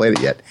just haven't played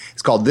it yet.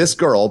 It's called This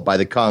Girl by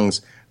the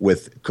Kungs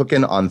with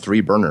Cookin' on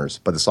 3 Burners.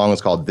 But the song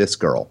is called This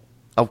Girl.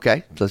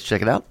 Okay, let's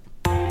check it out.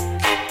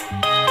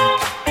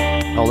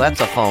 Oh,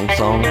 that's a funk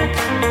song.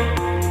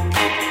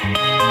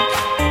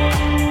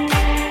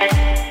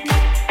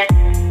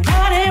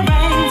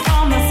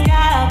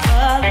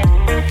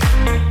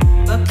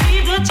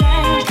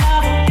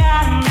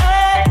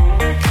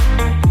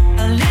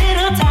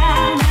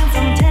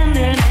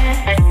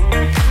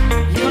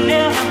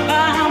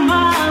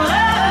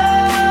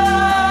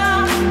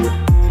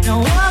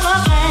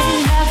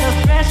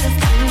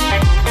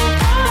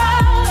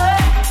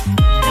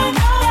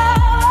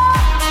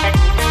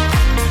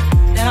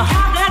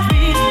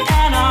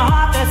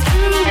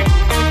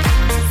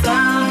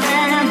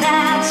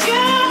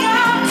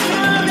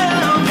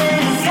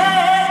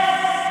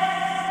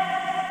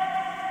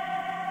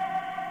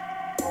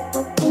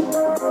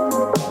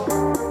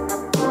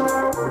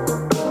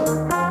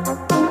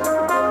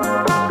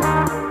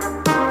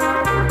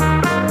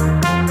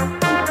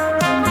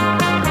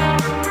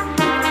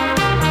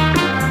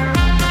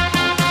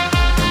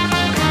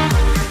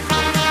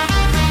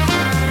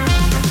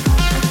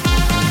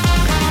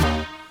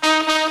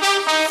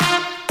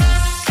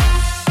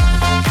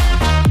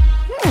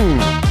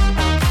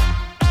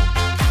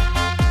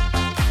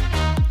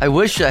 I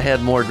wish I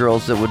had more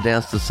girls that would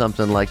dance to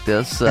something like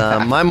this.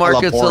 My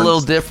market's a little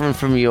different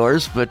from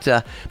yours,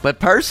 but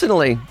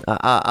personally,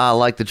 I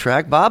like the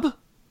track. Bob?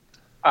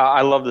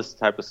 I love this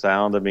type of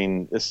sound. I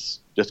mean, this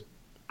just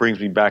brings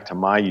me back to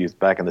my youth,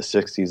 back in the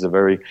 60s,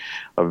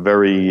 a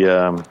very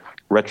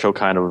retro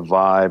kind of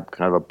vibe,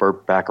 kind of a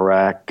Burt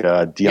Bacharach,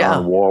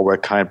 Dionne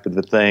Warwick kind of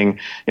the thing.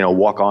 You know,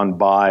 Walk On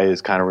By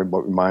is kind of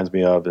what reminds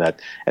me of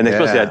that. And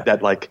especially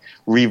that like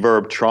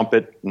reverb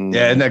trumpet. And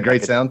isn't that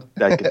great sound?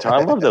 That guitar.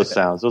 I love those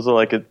sounds. Those are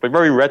like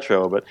very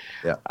retro. But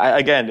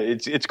again,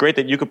 it's great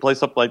that you could play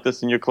something like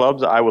this in your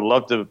clubs. I would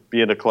love to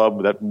be in a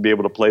club that would be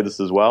able to play this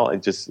as well.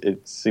 It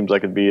seems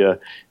like it'd be a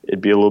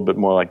little bit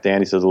more, like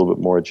Danny says, a little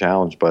bit more a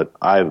challenge. But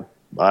I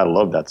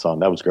love that song.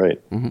 That was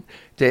great. Mm-hmm.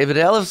 David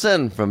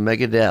Ellefson from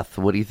Megadeth.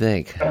 What do you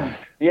think?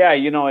 Yeah,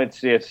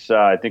 it's.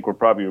 I think we're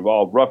probably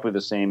all roughly the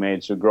same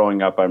age. So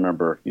growing up, I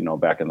remember,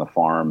 back in the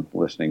farm,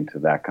 listening to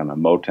that kind of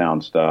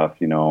Motown stuff.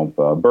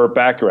 Burt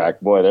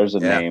Bacharach. Boy, there's a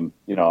name.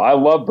 I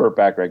love Burt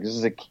Bacharach. This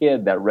is a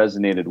kid that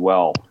resonated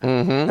well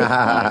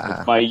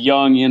with my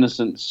young,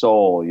 innocent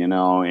soul.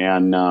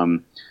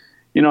 And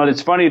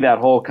it's funny, that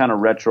whole kind of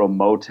retro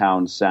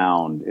Motown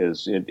sound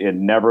is it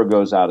never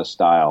goes out of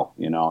style.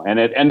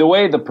 And the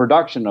way the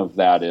production of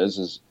that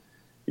is.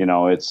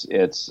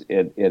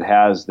 It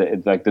has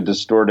the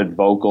distorted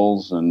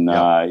vocals and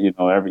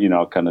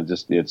kind of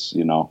just it's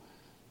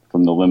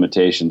from the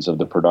limitations of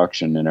the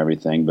production and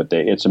everything. But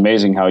it's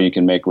amazing how you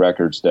can make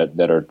records that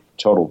are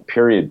total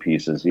period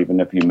pieces, even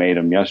if you made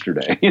them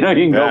yesterday. You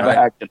can go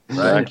back.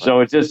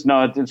 So it's just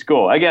it's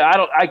cool. Again,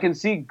 I can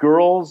see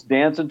girls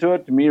dancing to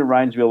it. To me, it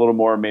reminds me a little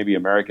more maybe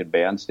American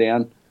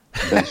Bandstand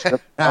than strip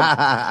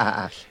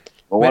club.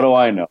 Well, what do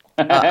I know?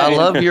 I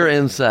love your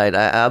insight.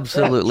 I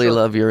absolutely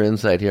love your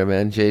insight here,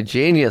 man.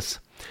 Genius.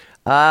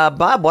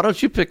 Bob, why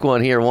don't you pick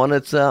one here? One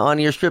that's on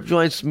your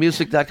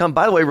stripjointsmusic.com.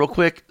 By the way, real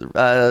quick,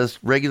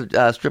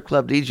 regular strip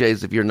club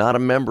DJs, if you're not a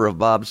member of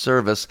Bob's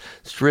service,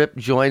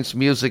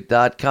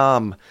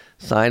 stripjointsmusic.com.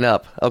 Sign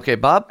up. Okay,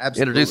 Bob,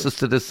 introduce us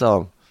to this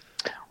song.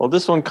 Well,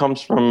 this one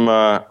comes from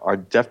our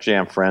Def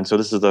Jam friend. So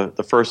this is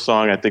the first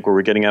song, I think, where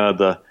we're getting out of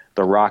the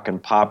rock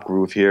and pop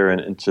groove here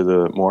and into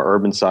the more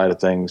urban side of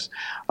things.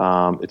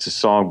 It's a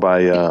song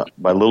by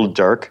Lil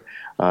Durk.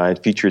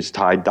 It features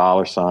Ty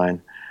Dolla $ign.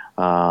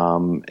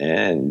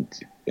 And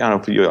I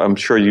don't know, I'm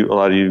sure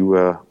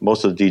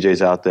most of the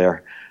DJs out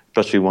there,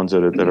 especially ones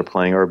that are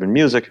playing urban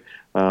music,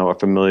 are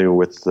familiar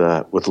with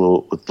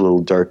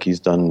Lil Durk.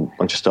 He's done a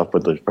bunch of stuff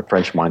with the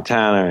French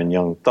Montana and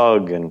Young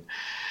Thug and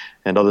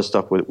other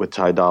stuff with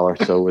Ty Dolla.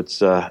 So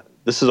it's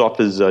this is off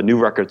his new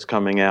records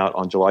coming out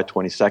on July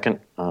 22nd.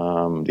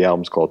 The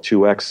album's called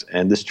 2X,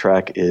 and this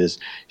track is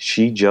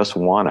She Just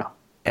Wanna.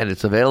 And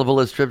it's available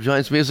at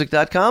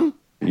stripjointsmusic.com?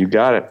 You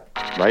got it.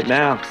 Right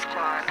now.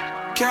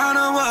 Count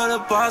on what the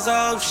boss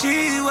of,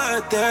 she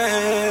worth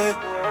it.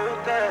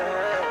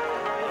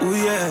 Ooh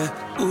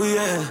yeah, ooh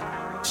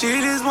yeah.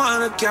 She just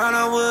wanna count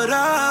on what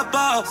her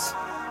boss.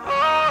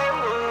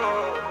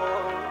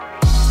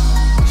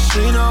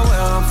 She know where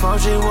I'm from,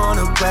 she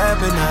wanna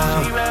grab me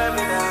now.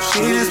 She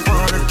just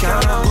wanna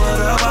count on what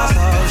her boss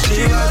of,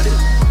 she worth it.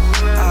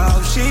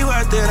 Oh, she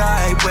worth it,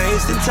 I ain't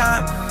wasting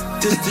time.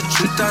 Just the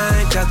truth,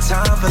 I ain't got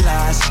time for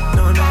lies.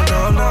 No, no,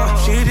 no, no.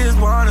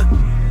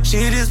 She She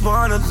just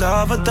wanna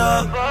love a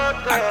thug.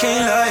 I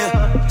can't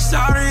lie.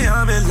 Sorry,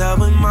 I'm in love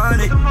with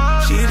money.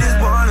 She just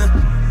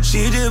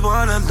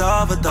wanna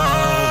love a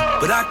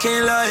thug. But I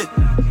can't lie.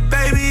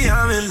 Baby,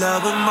 I'm in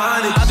love with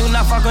money. I do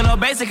not fuck with no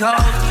basic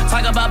hoes.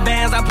 Talk about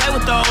bands, I play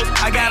with those.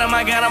 I got 'em.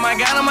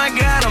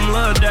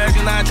 Little Dirk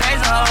and I chase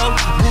hoes.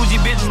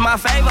 Bougie bitches, my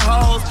favorite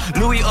hoes.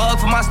 Louis Ugg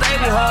for my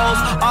stable hoes.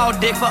 All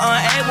dick for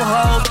unable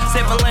hoes.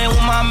 Sippin' lean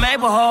with my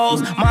maple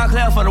hoes.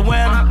 Montclair for the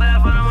winter.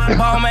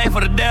 Ball made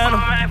for the dinner.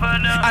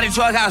 I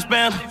Detroit, I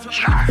spend.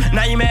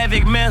 Now you mad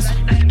Vic Mensa.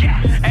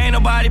 Ain't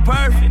nobody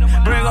perfect.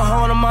 Bring her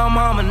home to my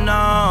mama,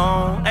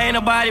 no. Ain't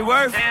nobody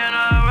worth it.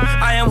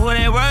 I am who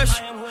they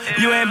worship.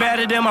 You ain't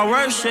better than my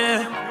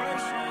worship.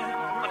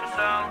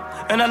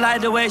 And I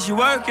like the way she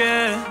work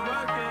it.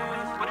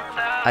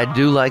 I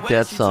do like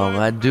that song.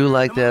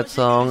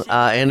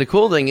 And the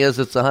cool thing is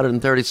it's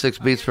 136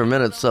 beats per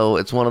minute, so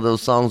it's one of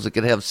those songs that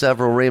could have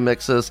several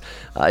remixes.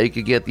 You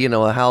could get,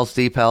 a house,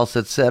 deep house,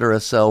 etc.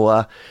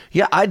 So,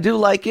 yeah, I do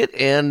like it,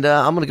 and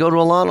I'm going to go to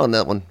Alon on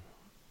that one.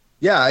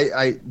 Yeah,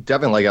 I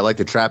definitely I like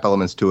the trap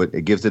elements to it.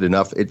 It gives it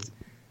enough.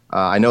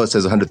 I know it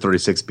says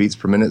 136 beats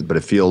per minute, but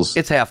it feels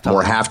it's halftime.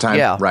 More halftime.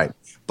 Yeah. Right.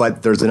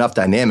 But there's enough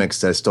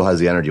dynamics that it still has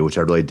the energy, which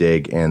I really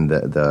dig, and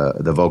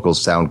the vocals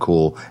sound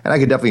cool. And I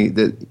could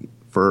definitely,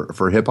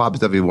 for hip hop,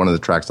 it's definitely one of the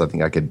tracks I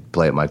think I could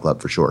play at my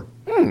club for sure.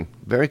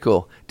 Very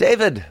cool.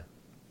 David.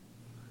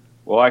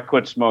 Well, I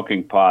quit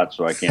smoking pot,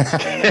 so I can't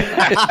stand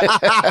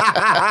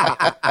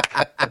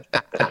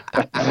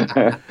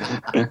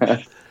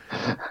it.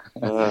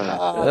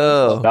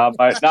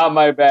 Not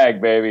my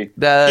bag, baby.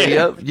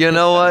 Yep. You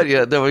know what?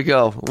 Yeah, there we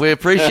go. We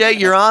appreciate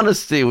your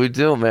honesty. We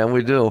do, man.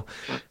 We do.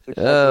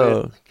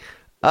 Oh,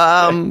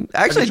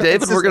 actually,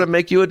 David, we're gonna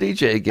make you a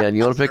DJ again.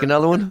 You want to pick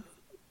another one?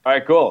 All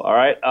right, cool. All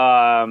right.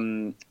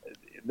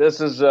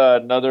 This is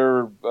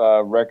another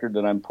record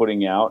that I'm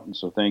putting out, and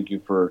so thank you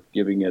for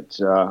giving it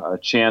a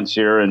chance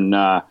here. And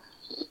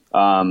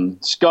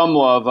Scum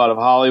Love out of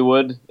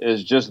Hollywood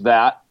is just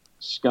that,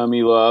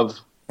 scummy love.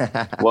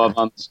 Love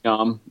on the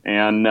scum.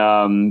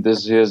 And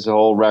his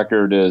whole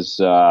record is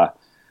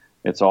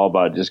it's all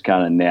about just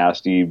kind of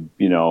nasty,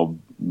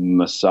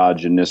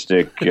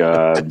 misogynistic,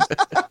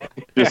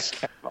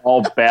 just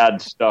all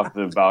bad stuff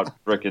about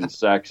frickin'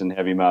 sex and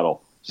heavy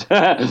metal.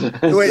 Wait, is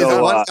it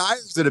one guy or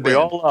is it a band? We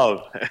all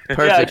love.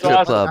 Perfect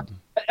strip club.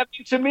 I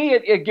mean, to me,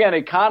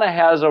 it kind of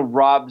has a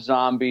Rob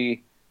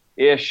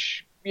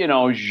Zombie-ish,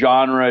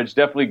 genre. It's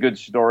definitely good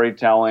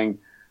storytelling.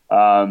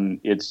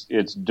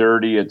 It's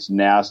dirty, it's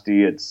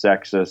nasty, it's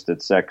sexist,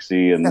 it's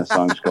sexy, and the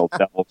song's called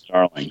Devil's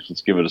Darlings.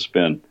 Let's give it a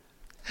spin.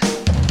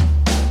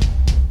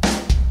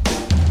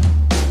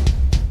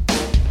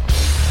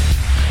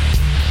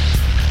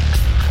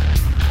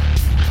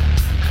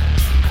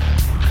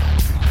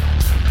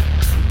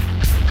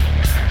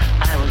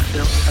 I was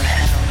built for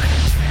hell.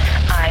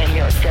 I am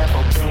your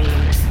devil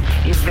bane,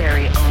 your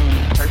very own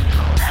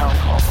personal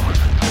hellhole.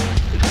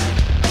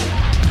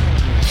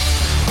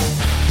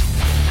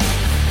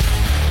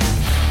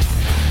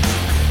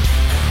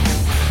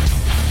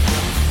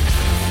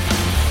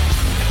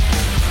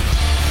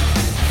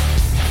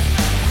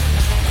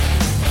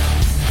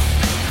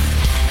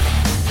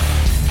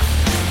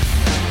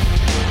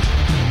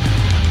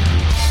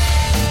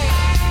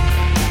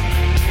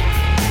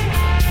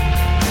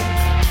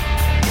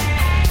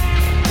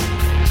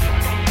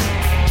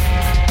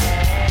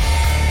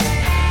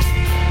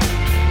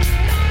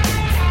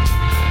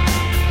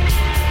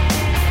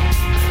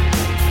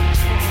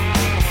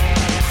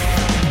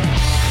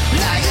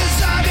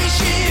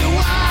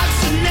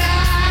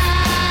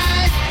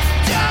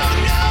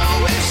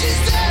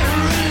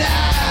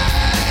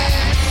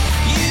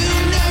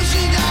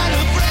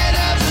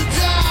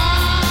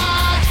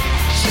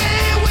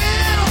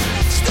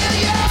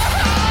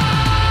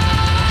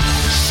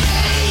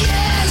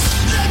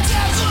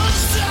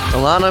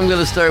 Alon, I'm going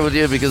to start with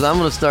you because I'm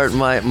going to start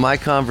my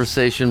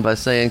conversation by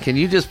saying, can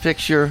you just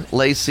picture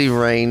Lacey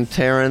Rain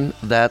tearing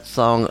that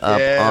song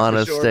up on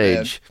a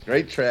stage? Man.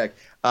 Great track.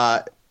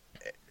 What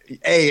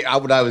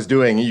I was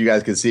doing, you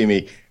guys could see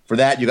me. For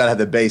that, you got to have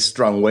the bass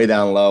strung way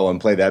down low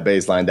and play that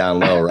bass line down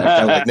low, right?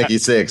 Kind of like Nikki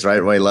Sixx,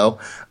 right? Way low.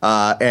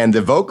 And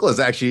the vocalist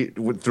actually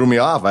threw me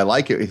off. I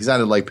like it. He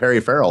sounded like Perry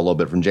Farrell a little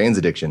bit from Jane's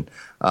Addiction.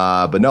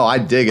 But no, I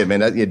dig it,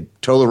 man.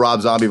 Total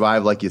Rob Zombie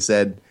vibe, like you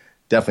said.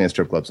 Definitely a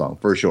strip club song,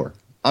 for sure.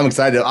 I'm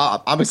excited.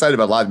 I'm excited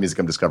about live music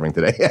I'm discovering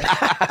today.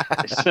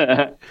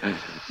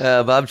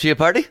 Bob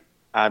Chiappardi?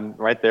 I'm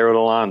right there with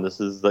Alon. This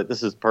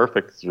is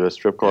perfect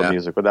strip club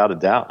music without a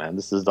doubt, man.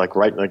 This is like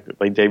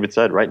David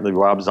said, right in the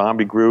Rob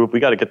Zombie groove. We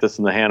got to get this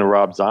in the hand of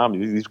Rob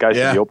Zombie. These guys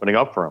should be opening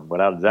up for him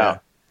without a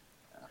doubt.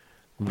 Yeah.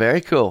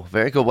 Very cool.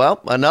 Very cool. Well,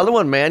 another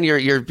one, man.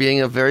 You're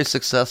being a very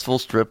successful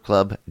strip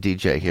club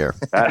DJ here.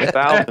 At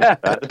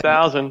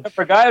 1,000.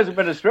 For a guy who hasn't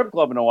been to a strip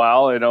club in a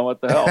while, what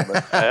the hell?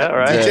 But,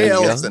 DJ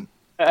Ellefson.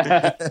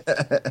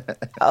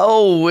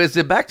 Oh, is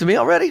it back to me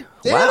already?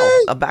 Yay!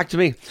 Wow, back to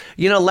me.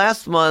 You know,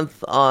 last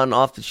month on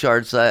Off the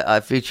Charts, I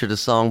featured a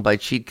song by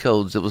Cheat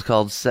Codes. It was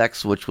called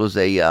Sex, which was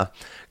a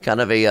kind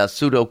of a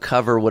pseudo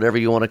cover, whatever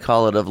you want to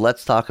call it, of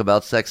Let's Talk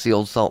About Sex, the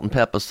old Salt and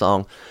Pepper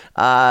song.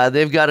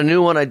 They've got a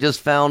new one I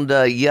just found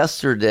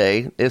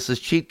yesterday. This is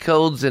Cheat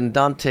Codes and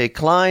Dante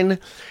Klein.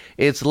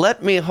 It's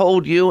Let Me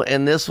Hold You,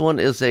 and this one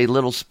is a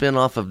little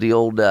spin-off of the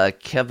old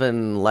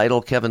Kevin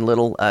Little,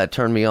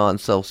 Turn Me On.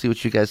 So see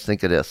what you guys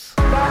think of this.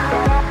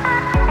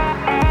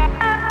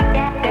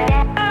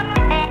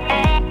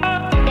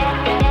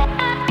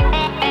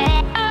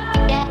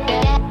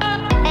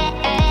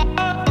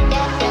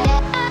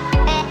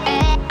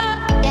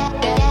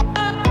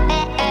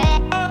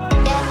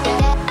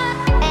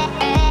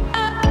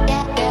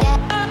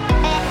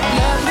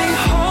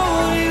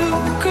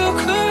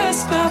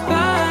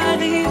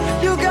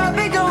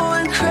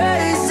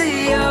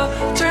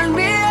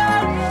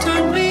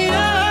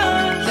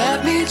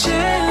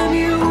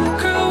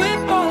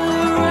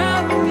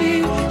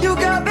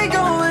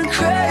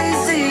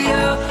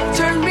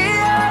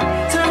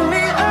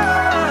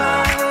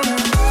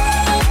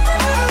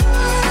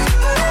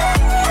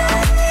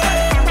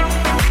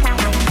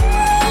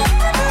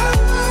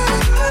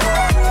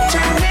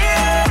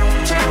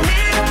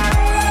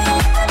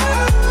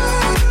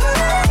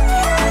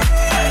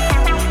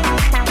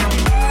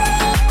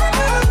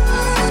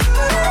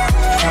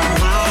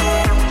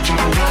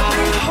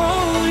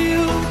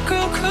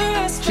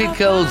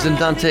 Codes and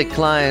Dante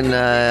Klein,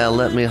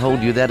 Let Me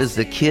Hold You. That is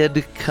the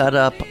Kid Cut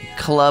Up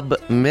Club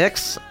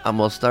mix. I'm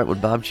going to start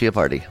with Bob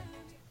Chiappardi.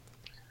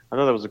 I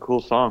thought that was a cool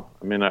song.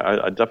 I mean,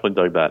 I definitely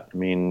dug that. I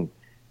mean,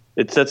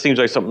 that seems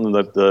like something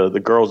that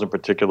the girls in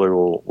particular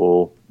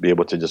will be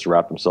able to just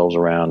wrap themselves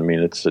around. I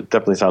mean, it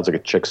definitely sounds like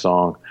a chick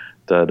song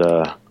that,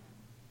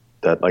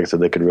 like I said,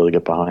 they could really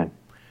get behind.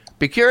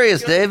 Be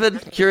curious,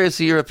 David. Curious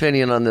of your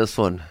opinion on this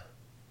one.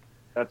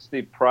 That's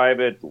the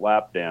private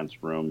lap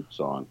dance room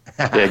song.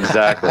 Yeah,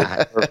 exactly.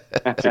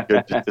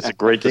 It's a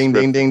great ding,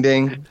 ding, ding,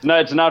 ding. No,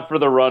 it's not for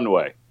the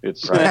runway.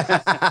 It's right.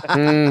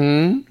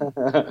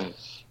 Mm-hmm.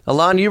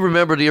 Alon, you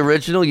remember the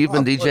original? You've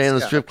been DJing in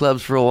the strip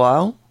clubs for a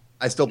while.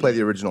 I still play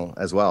the original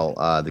as well,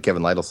 the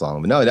Kevin Lytle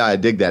song. But no, I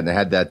dig that, and it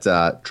had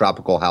that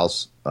tropical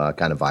house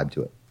kind of vibe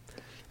to it.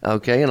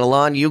 Okay, and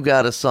Alon, you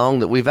got a song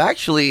that we've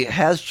actually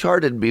has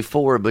charted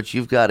before, but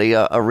you've got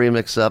a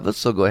remix of it,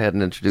 so go ahead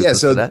and introduce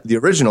us to that. The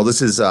original,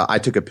 this is I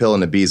Took a Pill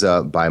in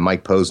Ibiza by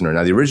Mike Posner.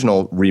 Now, the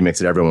original remix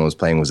that everyone was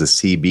playing was a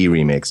CB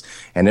remix,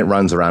 and it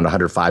runs around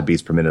 105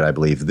 beats per minute, I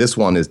believe. This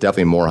one is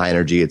definitely more high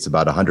energy. It's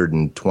about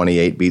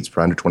 128 beats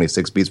per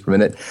 126 beats per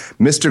minute.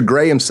 Mr.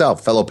 Gray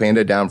himself, fellow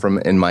Panda down from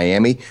in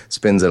Miami,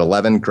 spins at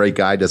 11. Great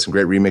guy, does some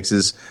great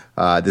remixes.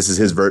 This is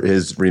his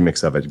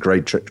remix of it.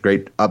 Great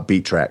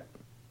upbeat track.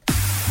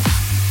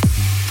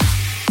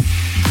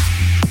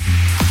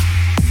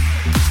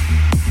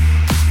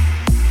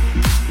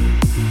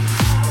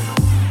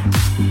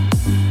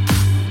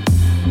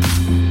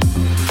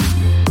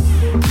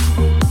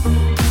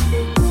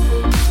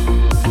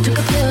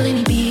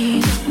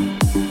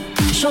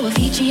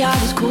 I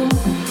was cool,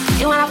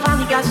 and when I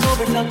finally got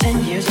sober, felt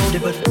 10 years older,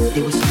 but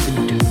there was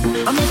something to do.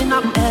 I'm living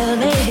out in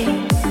LA,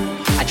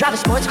 I drive a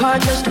sports car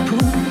just to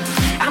prove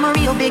I'm a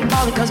real big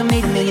baller, cause I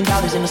made $1 million and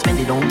I spend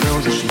it on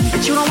girls and shit.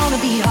 But you don't wanna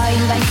be high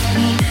like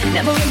me,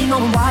 never really know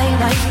why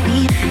like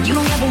me. You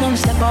don't ever wanna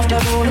step off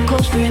that roller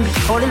coaster and be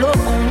all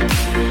alone.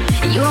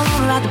 And you don't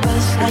wanna ride the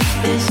bus like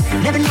this,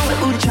 never know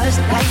who to trust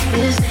like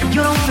this.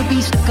 You don't wanna be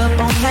stuck up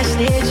on that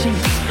station,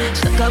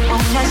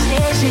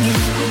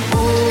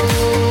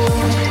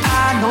 oh,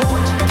 I know,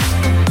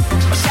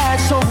 a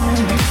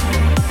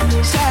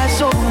sad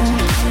soul,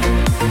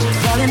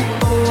 darling,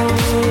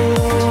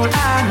 oh,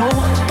 I know.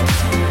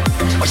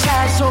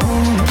 Sad soul.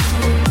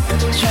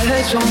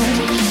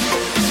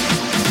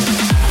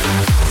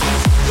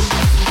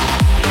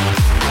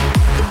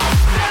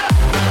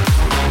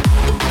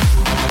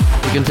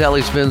 You can tell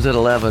he spins at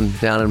 11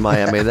 down in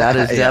Miami. That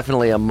is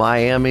definitely a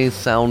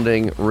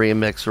Miami-sounding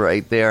remix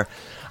right there.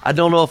 I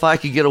don't know if I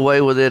could get away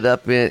with it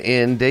up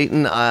in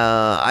Dayton.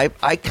 I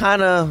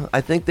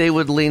think they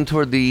would lean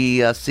toward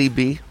the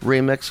CB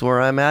remix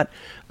where I'm at.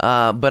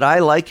 But I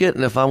like it,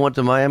 and if I went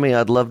to Miami,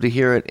 I'd love to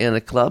hear it in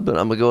a club, and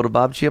I'm going to go to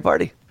Bob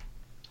Chiappardi.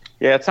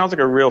 Yeah, it sounds like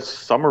a real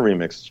summer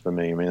remix for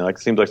me. I mean, it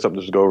seems like something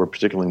that should go over,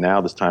 particularly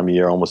now, this time of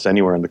year, almost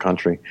anywhere in the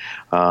country.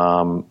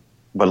 But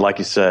like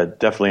you said,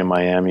 definitely a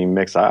Miami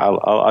mix.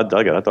 I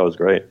dug it. I thought it was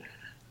great.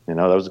 You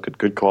know, that was a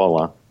good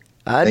call,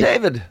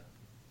 David.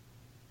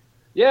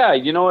 Yeah,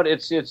 you know what?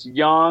 It's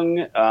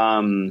young.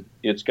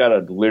 It's got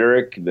a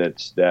lyric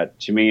that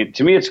to me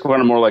it's kind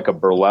of more like a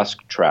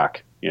burlesque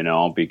track. You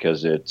know,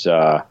 because it's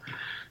some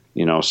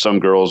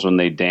girls when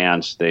they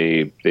dance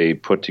they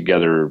put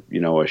together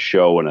a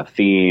show and a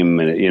theme,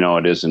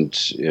 and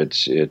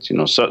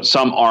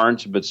some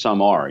aren't, but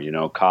some are.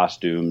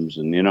 Costumes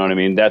and what I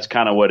mean. That's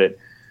kind of what it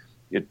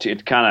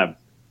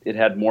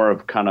had more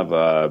of kind of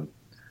a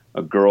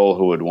girl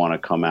who would want to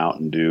come out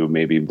and do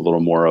maybe a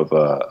little more of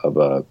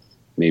a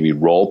maybe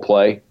role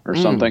play or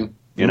something.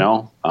 you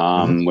know,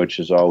 which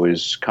is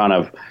always kind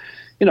of,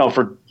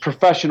 for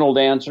professional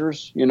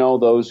dancers,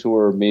 those who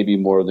are maybe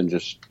more than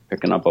just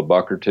picking up a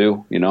buck or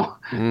two,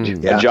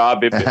 a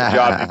job between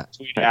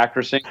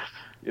actressing,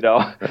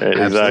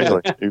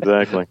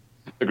 Exactly.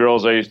 The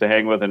girls I used to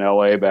hang with in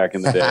L.A. back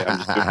in the day. I'm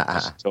just doing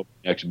this until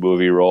the next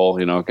movie role,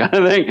 kind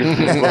of thing.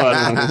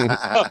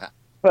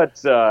 But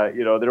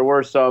there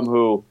were some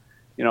who,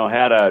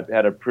 had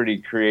a pretty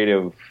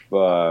creative,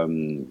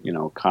 kind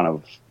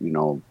of,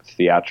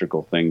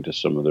 theatrical thing to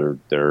some of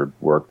their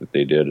work that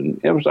they did, and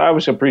I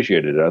always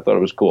appreciated it. I thought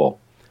it was cool.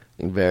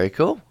 Very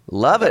cool.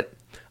 Love it.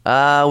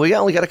 We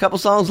only got a couple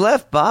songs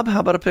left. Bob,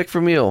 how about a pick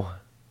from you?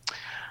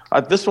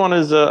 This one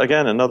is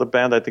again another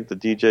band I think the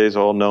DJs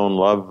all know and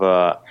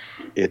love.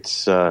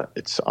 It's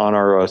on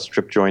our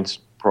Strip Joints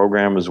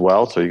program as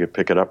well, so you can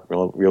pick it up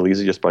real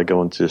easy just by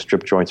going to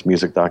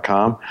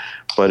stripjointsmusic.com.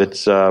 But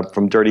it's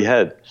from Dirty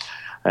Head,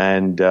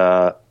 and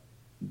they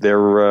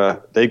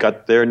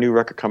got their new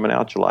record coming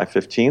out July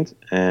 15th,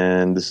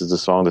 and this is the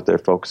song that they're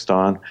focused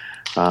on.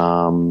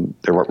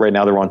 Right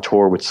now they're on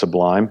tour with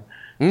Sublime.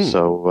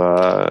 So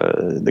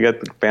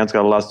the band's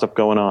got a lot of stuff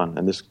going on,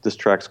 and this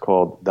track's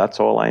called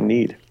 "That's All I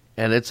Need,"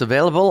 and it's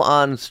available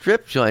on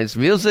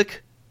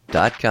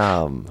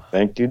stripjointsmusic.com.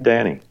 Thank you,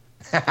 Danny.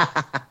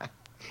 Got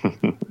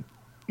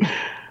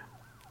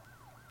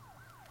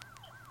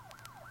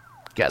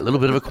a little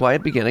bit of a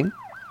quiet beginning.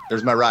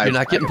 There's my ride. You're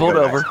not getting pulled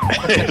over.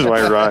 There's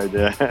my ride.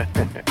 Yeah.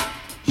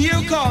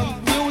 Here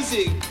comes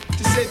music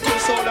to set your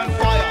soul on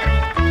fire.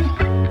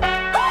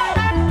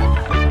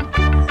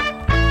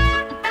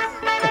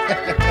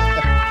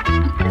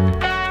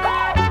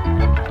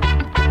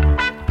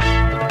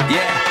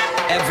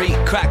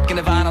 Crack in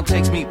the vinyl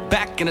takes me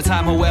back in a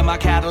time where my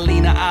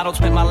Catalina idol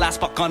spent my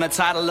last buck on the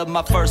title of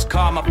my first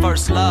car, my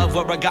first love,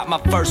 where I got my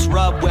first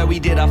rub, where we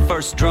did our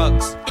first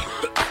drugs.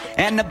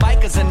 And the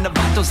bikers and the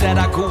vatos that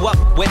I grew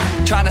up with,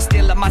 trying to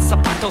steal up my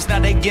zapatos,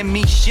 now they give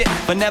me shit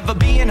for never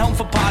being home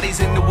for parties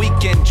and the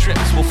weekend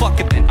trips. Well, fuck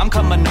it then, I'm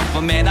coming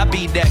over, man, I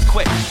be that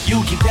quick.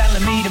 You keep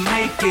telling me to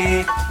make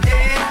it,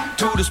 yeah,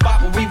 to the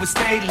spot where we would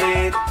stay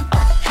lit,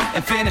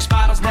 and finish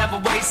bottles never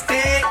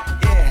wasted,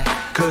 yeah.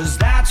 Cause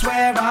that's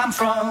where I'm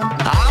from.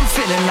 I'm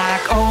feeling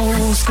like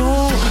old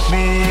school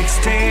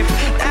mixtape.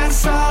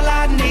 That's all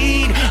I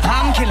need.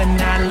 I'm killing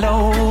that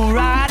low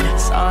ride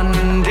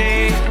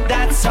Sunday.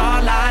 That's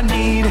all I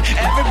need.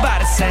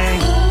 Everybody say,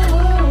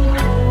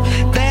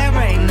 there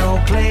ain't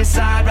no place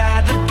I'd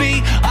rather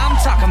be. I'm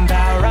talking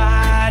about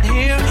right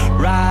here,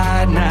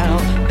 right now.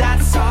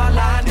 That's all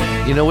I need.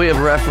 We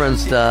have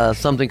referenced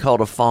something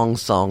called a Fong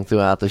song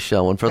throughout the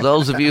show. And for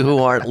those of you who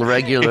aren't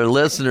regular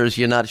listeners,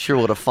 you're not sure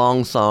what a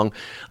Fong song.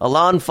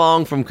 Alon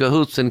Fong from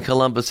Cahoots in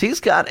Columbus,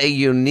 he's got a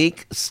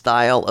unique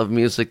style of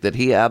music that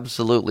he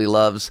absolutely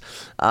loves.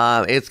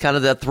 It's kind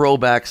of that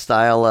throwback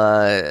style.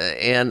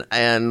 And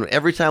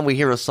every time we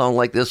hear a song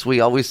like this, we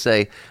always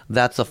say,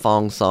 that's a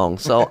Fong song.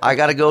 So I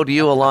got to go to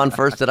you, Alon,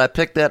 first. Did I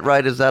pick that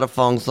right? Is that a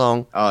Fong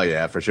song? Oh,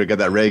 yeah, for sure. Got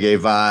that reggae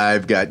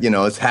vibe. Got,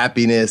 it's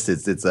happiness.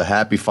 It's a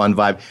happy, fun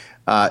vibe.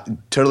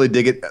 Totally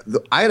dig it.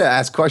 I had to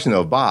ask a question,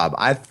 though, Bob.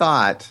 I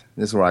thought,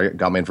 this is where I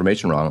got my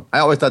information wrong, I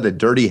always thought that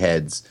Dirty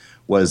Heads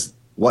was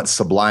what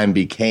Sublime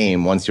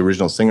became once the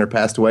original singer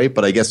passed away,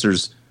 but I guess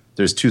there's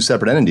two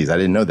separate entities. I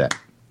didn't know that.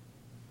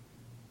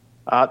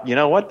 You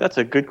know what? That's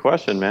a good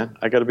question, man.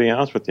 I got to be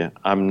honest with you.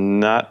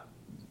 I'm not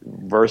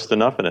versed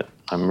enough in it.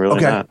 I'm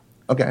really not.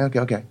 Okay.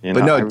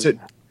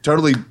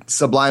 Totally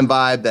Sublime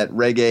vibe, that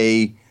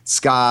reggae,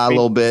 ska a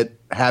little bit.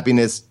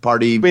 Happiness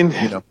party,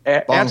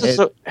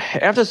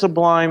 after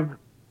Sublime,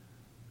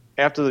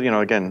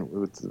 again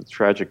with the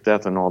tragic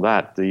death and all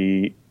that,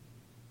 they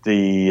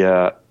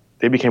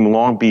became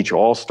Long Beach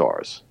All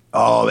Stars.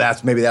 Oh,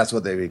 that's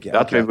what they became.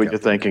 That's maybe what you're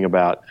thinking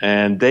about.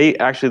 And they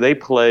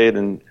played,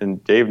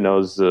 and Dave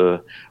knows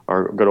our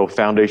good old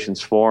Foundations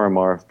Forum,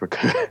 our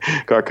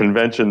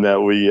convention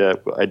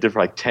that I did for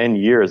like 10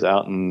 years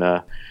out in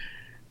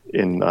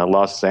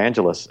Los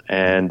Angeles.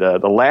 And the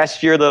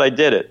last year that I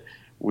did it,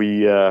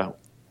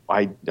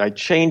 I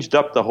changed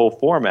up the whole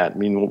format. I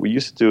mean, what we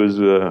used to do is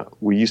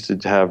we used to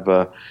have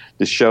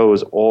the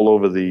shows all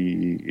over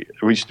we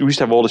used to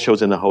have all the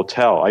shows in the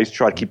hotel. I used to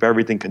try to keep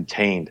everything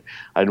contained.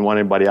 I didn't want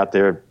anybody out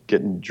there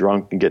getting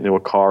drunk and getting into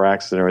a car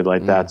accident or anything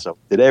like that. So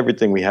did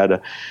everything. We had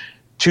a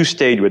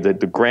two-stage with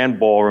the grand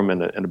ballroom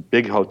and a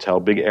big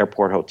hotel, big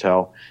airport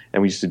hotel,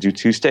 and we used to do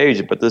two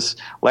stages. But this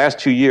last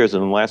 2 years,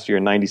 and last year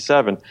in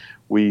 '97,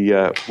 we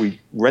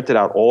rented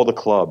out all the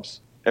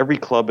clubs, every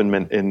club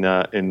in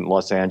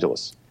Los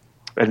Angeles.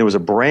 And there was a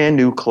brand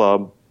new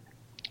club,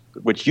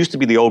 which used to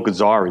be the old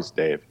Gazzari's,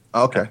 Dave.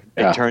 Okay.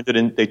 They turned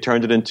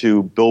it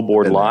into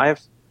Billboard Live.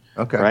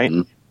 Okay. Right.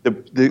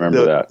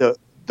 Remember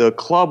the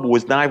club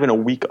was not even a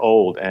week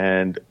old,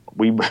 and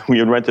we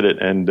had rented it,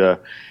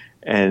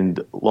 and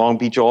Long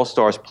Beach All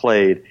Stars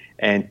played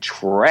and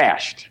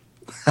trashed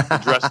the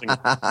dressing room.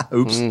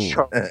 Oops.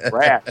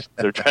 Trashed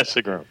their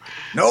dressing room.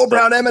 No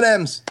brown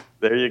M&Ms.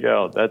 There you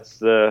go. That's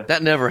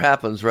that never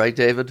happens, right,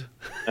 David?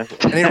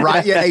 Any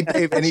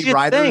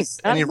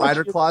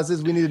rider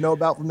clauses we need to know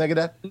about from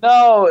Megadeth?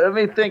 No, let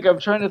me think. I'm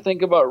trying to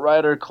think about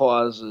rider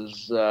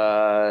clauses.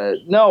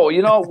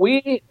 No,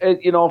 we,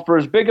 for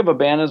as big of a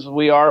band as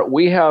we are,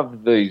 we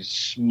have the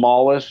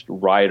smallest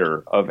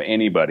rider of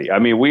anybody. I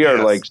mean, we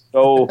are like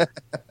so,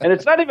 and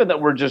it's not even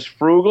that we're just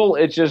frugal.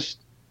 It's just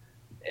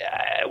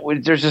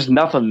there's just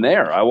nothing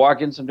there. I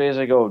walk in some days,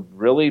 I go,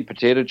 really,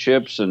 potato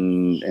chips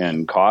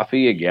and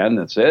coffee again?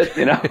 That's it,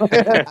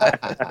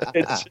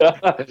 It's,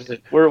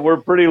 we're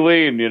pretty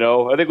lean,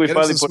 I think we Get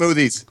finally some put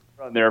smoothies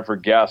on there for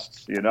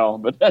guests,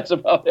 but that's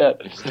about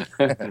it.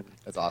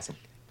 That's awesome.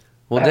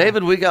 Well,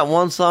 David, we got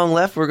one song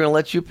left. We're going to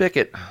let you pick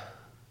it.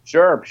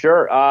 Sure.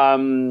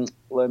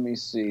 Let me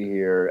see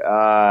here.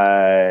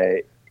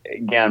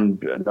 Again,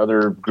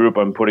 another group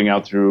I'm putting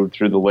out through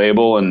the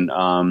label,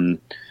 and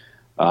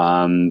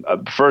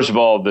first of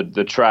all,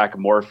 the track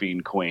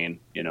 "Morphine Queen,"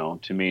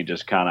 to me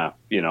just kind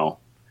of,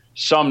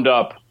 summed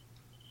up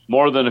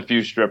more than a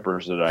few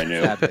strippers that I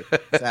knew.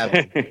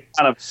 Sadly.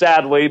 Kind of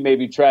sadly,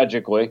 maybe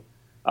tragically.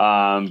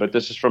 But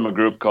this is from a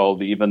group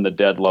called Even the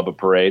Dead Love a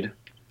Parade.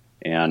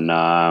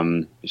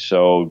 And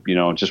so,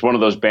 just one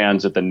of those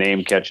bands that the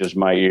name catches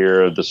my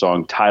ear, the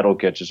song title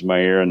catches my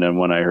ear. And then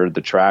when I heard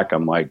the track,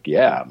 I'm like,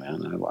 yeah,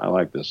 man, I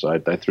like this. I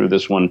threw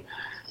this one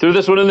in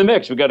the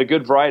mix. We got a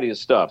good variety of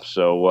stuff.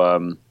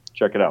 So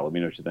check it out. Let me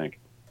know what you think.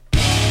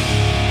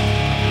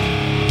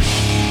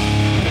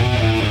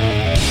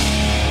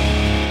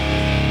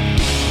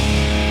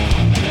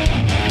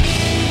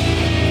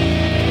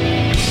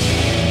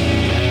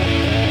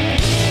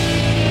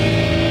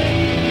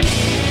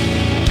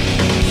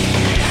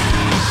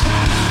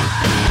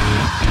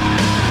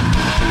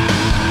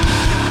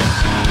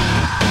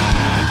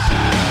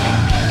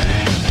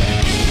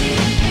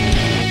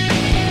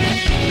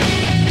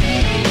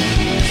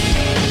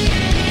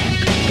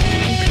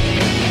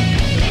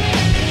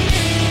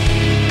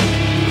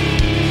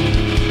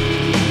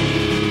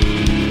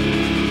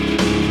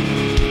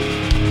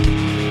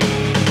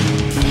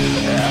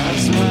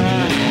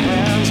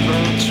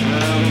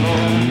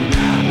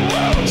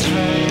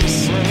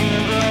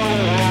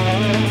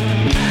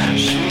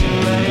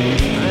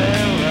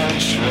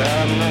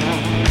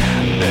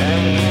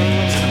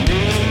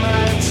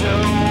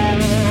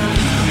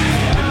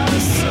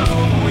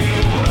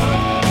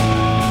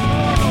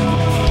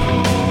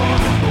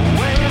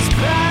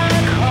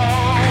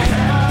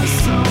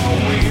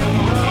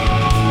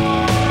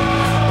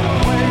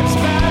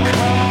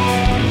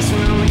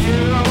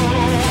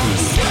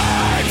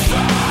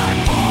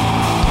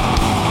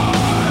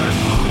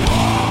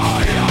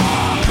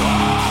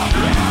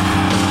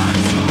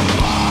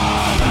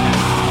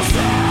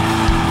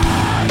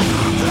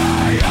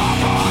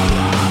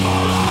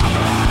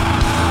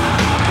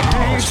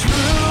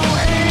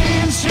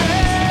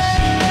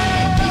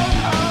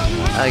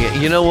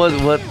 You know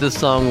what this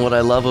song, what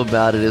I love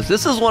about it is,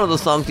 this is one of the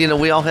songs,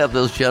 we all have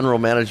those general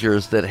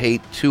managers that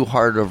hate too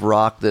hard of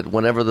rock, that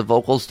whenever the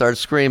vocals start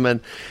screaming,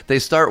 they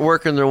start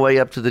working their way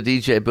up to the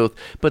DJ booth.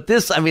 But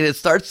this, it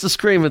starts the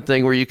screaming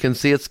thing where you can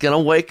see it's going to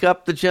wake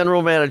up the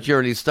general manager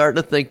and he's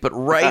starting to think, but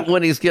right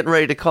when he's getting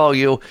ready to call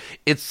you,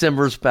 it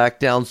simmers back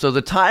down. So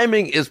the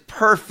timing is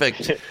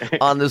perfect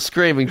on the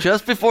screaming.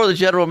 Just before the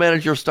general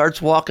manager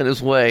starts walking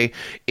his way,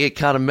 it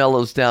kind of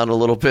mellows down a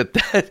little bit.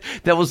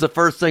 That was the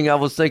first thing I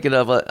was thinking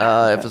of.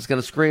 If it's going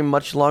to scream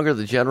much longer,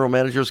 the general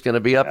manager is going to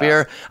be up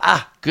here.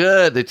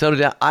 Good. They toned it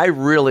down. I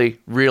really,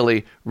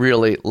 really,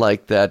 really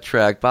like that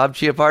track. Bob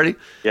Chiappardi?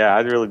 Yeah,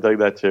 I really dug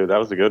that too. That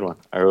was a good one.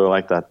 I really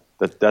like that.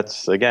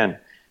 That's again,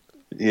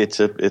 it's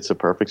a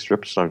perfect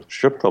strip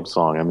club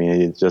song. I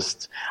can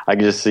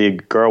just see a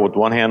girl with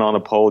one hand on a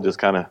pole just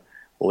kind of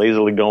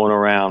lazily going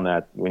around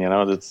that.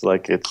 It's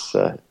like it's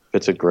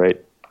a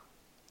great.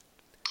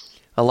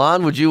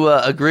 Alon, would you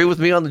agree with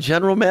me on the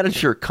general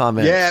manager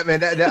comment? Yeah,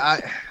 man.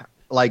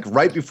 Like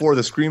right before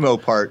the screamo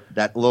part,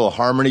 that little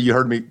harmony, you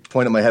heard me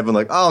point at my head and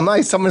like, oh,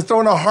 nice, someone's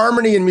throwing a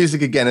harmony in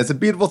music again. It's a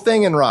beautiful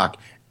thing in rock.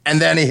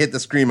 And then he hit the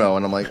screamo,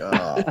 and I'm like,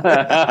 oh.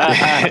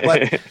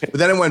 but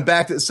then it went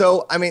back to,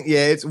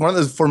 it's one of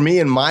those, for me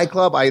in my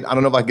club, I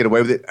don't know if I can get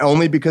away with it,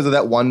 only because of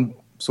that one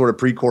sort of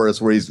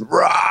pre-chorus where he's,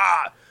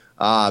 rah!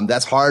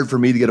 That's hard for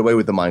me to get away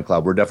with the Mind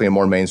Club. We're definitely a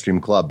more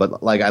mainstream club.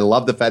 But I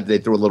love the fact that they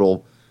threw a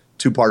little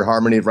two-part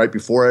harmony right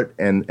before it,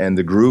 and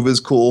the groove is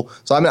cool.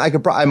 So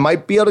I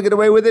might be able to get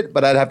away with it,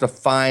 but I'd have to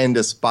find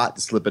a spot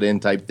to slip it in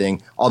type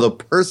thing. Although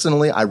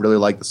personally, I really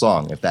like the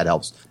song, if that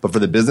helps. But for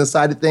the business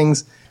side of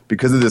things,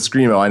 because of the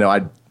screamo, I know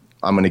I'm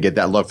going to get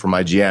that look from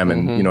my GM,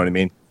 and you know what I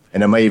mean.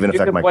 And it might even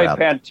affect my crowd. You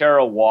can play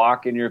Pantera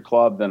Walk in your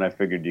club, then I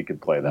figured you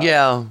could play that.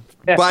 Yeah,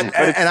 but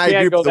and I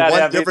agree. But the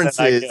one difference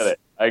is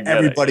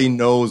everybody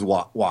knows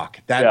walk.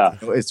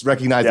 It's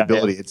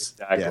recognizability.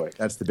 Exactly.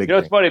 That's the big thing.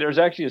 It's funny. There's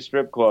actually a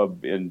strip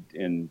club in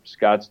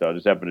Scottsdale. I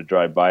just happened to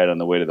drive by it on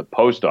the way to the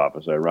post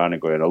office,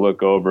 ironically. And I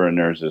look over, and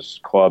there's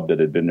this club that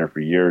had been there for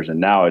years, and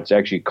now it's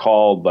actually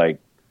called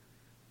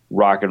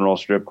rock and roll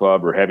strip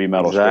club or heavy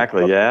metal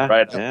exactly, strip club. Yeah.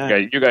 Right? Yeah.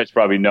 You guys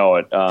probably know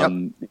it.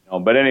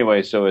 But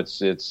anyway, so it's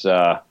that's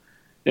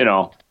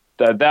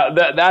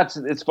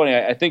it's funny.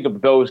 I think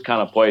of those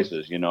kind of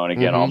places, and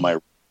again, all my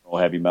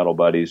heavy metal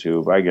buddies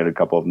I get a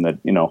couple of them that,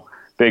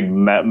 big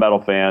metal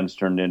fans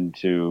turned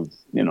into,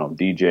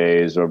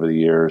 DJs over the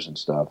years and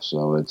stuff.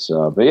 So it's,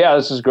 but yeah,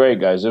 this is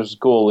great, guys. This is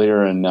cool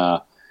hearing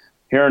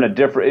a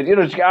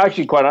different,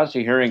 actually quite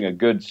honestly, hearing a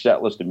good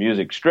set list of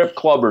music, strip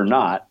club or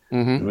not,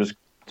 it was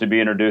to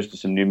be introduced to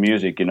some new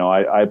music.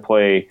 I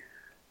play,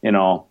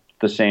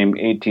 the same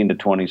 18 to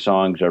 20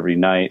 songs every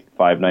night,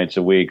 5 nights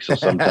a week. So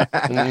sometimes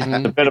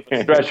it's a bit of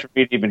a stretch for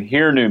me to even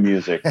hear new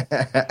music,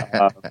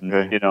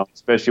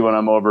 especially when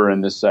I'm over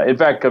in this. In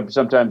fact,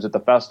 sometimes at the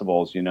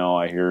festivals,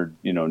 I hear,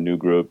 new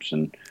groups,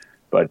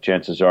 but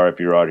chances are if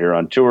you're out here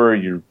on tour,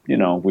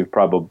 we've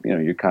probably,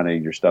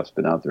 your stuff's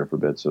been out there for a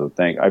bit. So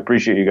I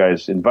appreciate you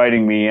guys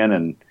inviting me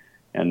in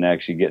and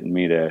actually getting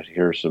me to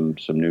hear some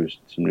new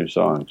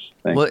songs.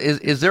 Thanks. Well,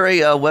 is there a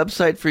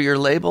website for your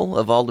label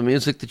of all the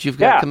music that you've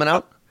got coming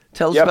out?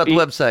 Tell us about the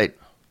website.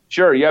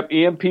 Sure. Yep.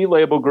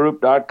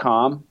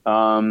 EMPLabelGroup.com.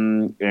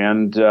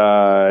 And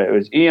it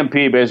was EMP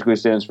basically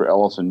stands for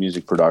Ellefson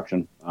Music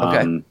Production.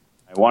 Okay.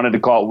 I wanted to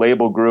call it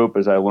Label Group,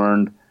 as I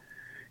learned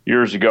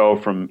years ago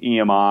from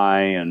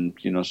EMI and,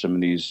 some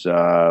of these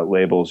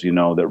labels,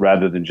 that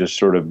rather than just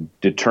sort of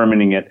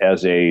determining it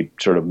as a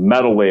sort of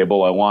metal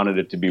label, I wanted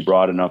it to be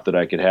broad enough that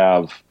I could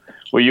have.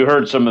 Well, you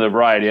heard some of the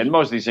variety, and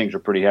most of these things are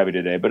pretty heavy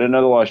today, but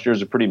Another Lost Year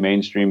is a pretty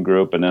mainstream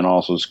group, and then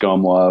also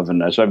Scum Love.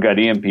 And so I've got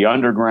EMP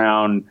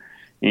Underground,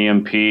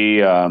 EMP.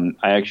 I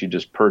actually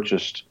just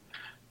purchased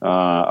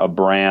a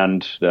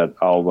brand that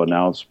I'll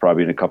announce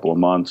probably in a couple of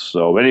months.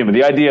 So anyway,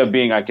 the idea of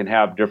being I can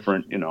have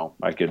different,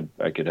 I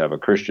could have a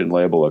Christian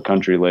label, a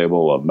country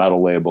label, a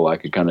metal label. I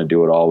could kind of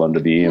do it all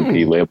under the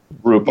EMP label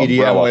group EDM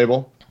umbrella.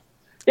 label.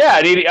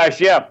 Yeah,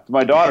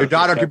 my daughter. Your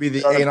daughter could be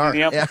the A&R.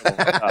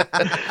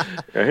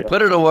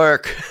 Put her to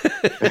work.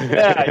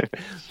 Yeah,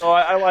 so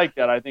I like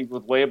that. I think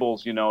with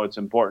labels, it's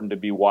important to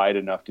be wide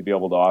enough to be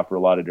able to offer a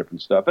lot of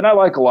different stuff. And I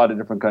like a lot of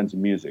different kinds of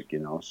music,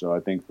 so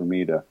I think for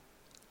me to,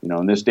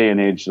 in this day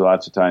and age,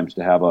 lots of times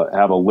to have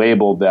a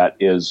label that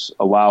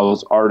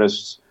allows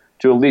artists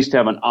to at least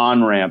have an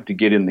on-ramp to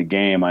get in the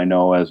game. I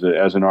know as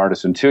an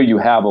artist, until you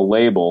have a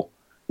label,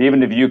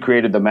 even if you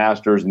created the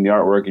masters and the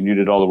artwork and you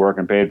did all the work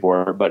and paid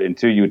for it, but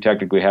until you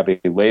technically have a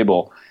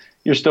label,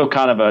 you're still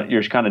kind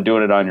of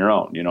doing it on your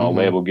own. A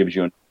label gives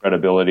you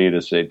credibility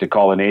to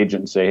call an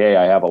agent and say, hey,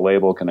 I have a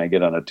label, can I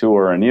get on a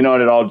tour? And it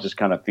all just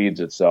kind of feeds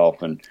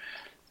itself, and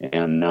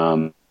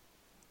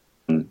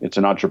it's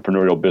an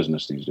entrepreneurial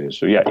business these days.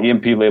 So yeah,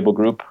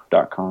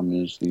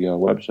 EMPLabelGroup.com is the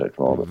website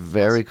for all of it.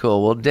 Very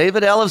cool. Well,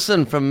 David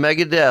Ellefson from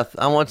Megadeth,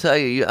 I want to tell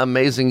you,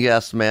 amazing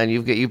guest, man.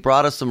 You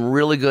brought us some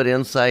really good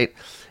insight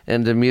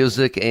into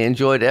music. I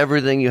enjoyed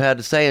everything you had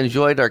to say.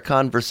 Enjoyed our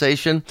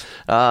conversation.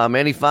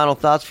 Any final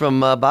thoughts from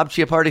Bob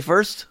Chiappardi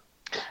first?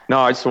 No,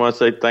 I just want to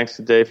say thanks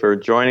to Dave for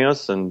joining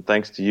us, and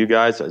thanks to you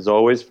guys, as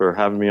always, for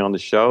having me on the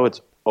show.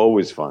 It's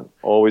always fun,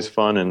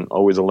 and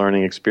always a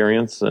learning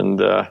experience. And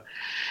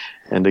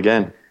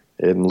again,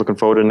 I'm looking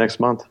forward to next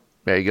month.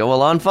 There you go.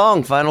 Well, on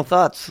Fong, final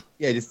thoughts.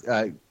 Yeah, just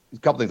a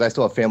couple things. I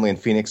still have family in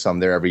Phoenix. I'm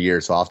there every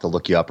year, so I'll have to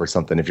look you up or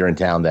something if you're in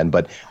town then.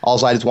 But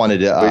also, I just wanted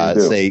to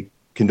say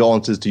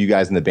condolences to you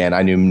guys in the band.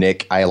 I knew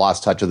Nick. I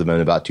lost touch with him in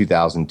about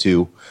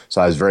 2002,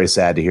 so I was very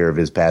sad to hear of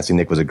his passing.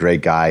 Nick was a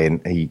great guy,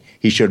 and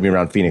he showed me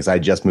around Phoenix. I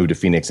just moved to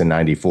Phoenix in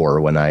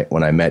 '94 when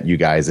I met you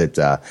guys at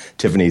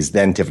Tiffany's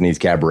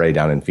Cabaret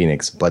down in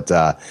Phoenix. But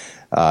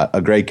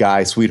a great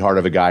guy, sweetheart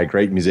of a guy,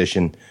 great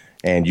musician.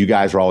 And you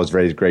guys were always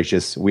very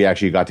gracious. We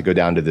actually got to go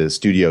down to the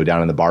studio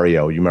down in the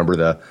barrio. You remember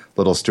the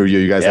little studio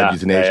you guys had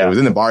euthanasia? Yeah. It was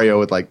in the barrio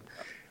with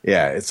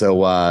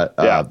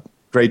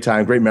great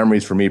time, great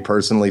memories for me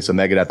personally. So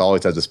Megadeth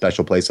always has a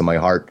special place in my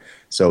heart.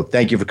 So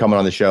thank you for coming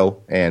on the show,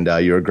 and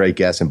you're a great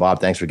guest. And Bob,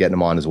 thanks for getting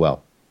him on as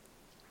well.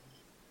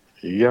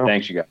 Yeah.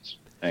 Thanks, you guys.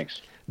 Thanks.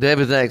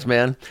 David, thanks,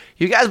 man.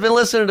 You guys been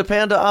listening to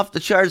Panda Off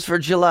the Charts for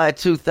July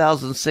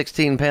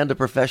 2016, Panda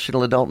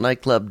Professional Adult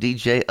Nightclub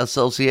DJ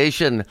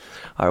Association.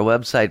 Our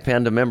website,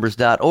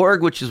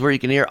 pandamembers.org, which is where you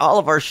can hear all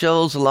of our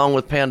shows, along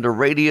with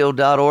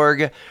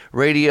pandaradio.org,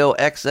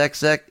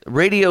 radio.xxx,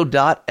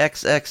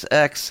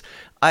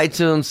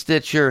 iTunes,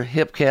 Stitcher,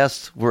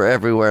 Hipcast. We're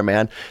everywhere,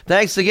 man.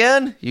 Thanks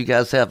again. You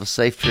guys have a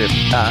safe trip,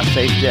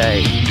 safe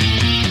day.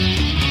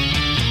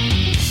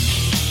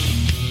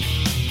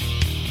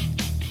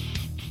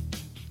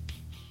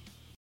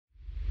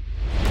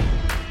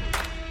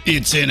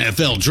 It's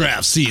NFL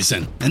draft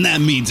season, and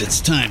that means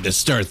it's time to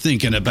start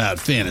thinking about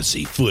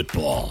fantasy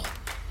football.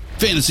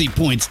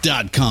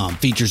 FantasyPoints.com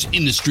features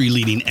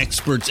industry-leading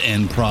experts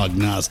and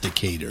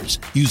prognosticators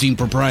using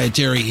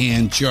proprietary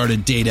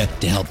hand-charted data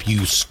to help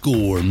you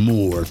score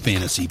more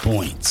fantasy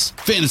points.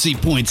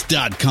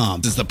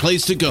 FantasyPoints.com is the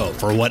place to go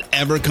for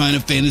whatever kind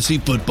of fantasy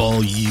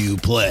football you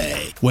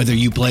play. Whether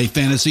you play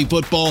fantasy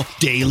football,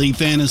 daily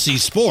fantasy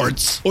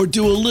sports, or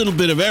do a little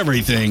bit of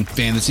everything,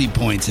 Fantasy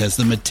Points has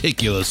the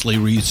meticulously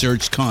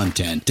researched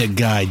content to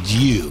guide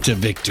you to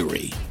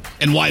victory.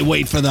 And why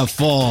wait for the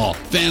fall?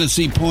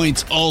 Fantasy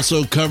Points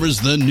also covers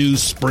the new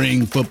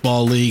spring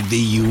football league,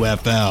 the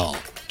UFL.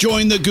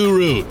 Join the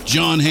guru,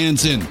 John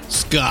Hansen,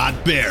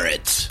 Scott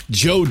Barrett,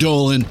 Joe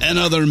Dolan, and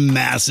other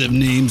massive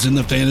names in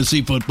the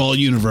fantasy football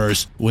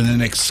universe with an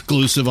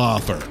exclusive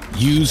offer.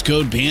 Use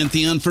code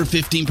Pantheon for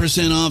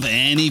 15% off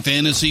any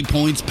Fantasy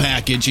Points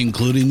package,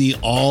 including the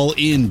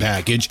all-in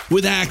package,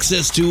 with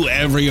access to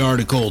every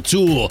article,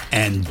 tool,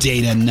 and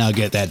data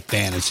nugget that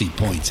Fantasy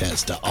Points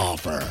has to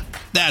offer.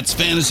 That's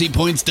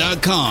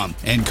fantasypoints.com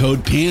and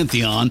code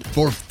Pantheon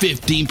for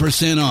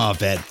 15%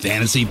 off at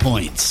Fantasy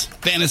Points.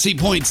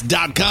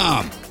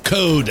 Fantasypoints.com.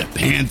 Code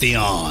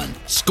Pantheon.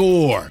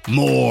 Score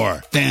more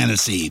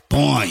fantasy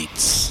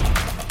points.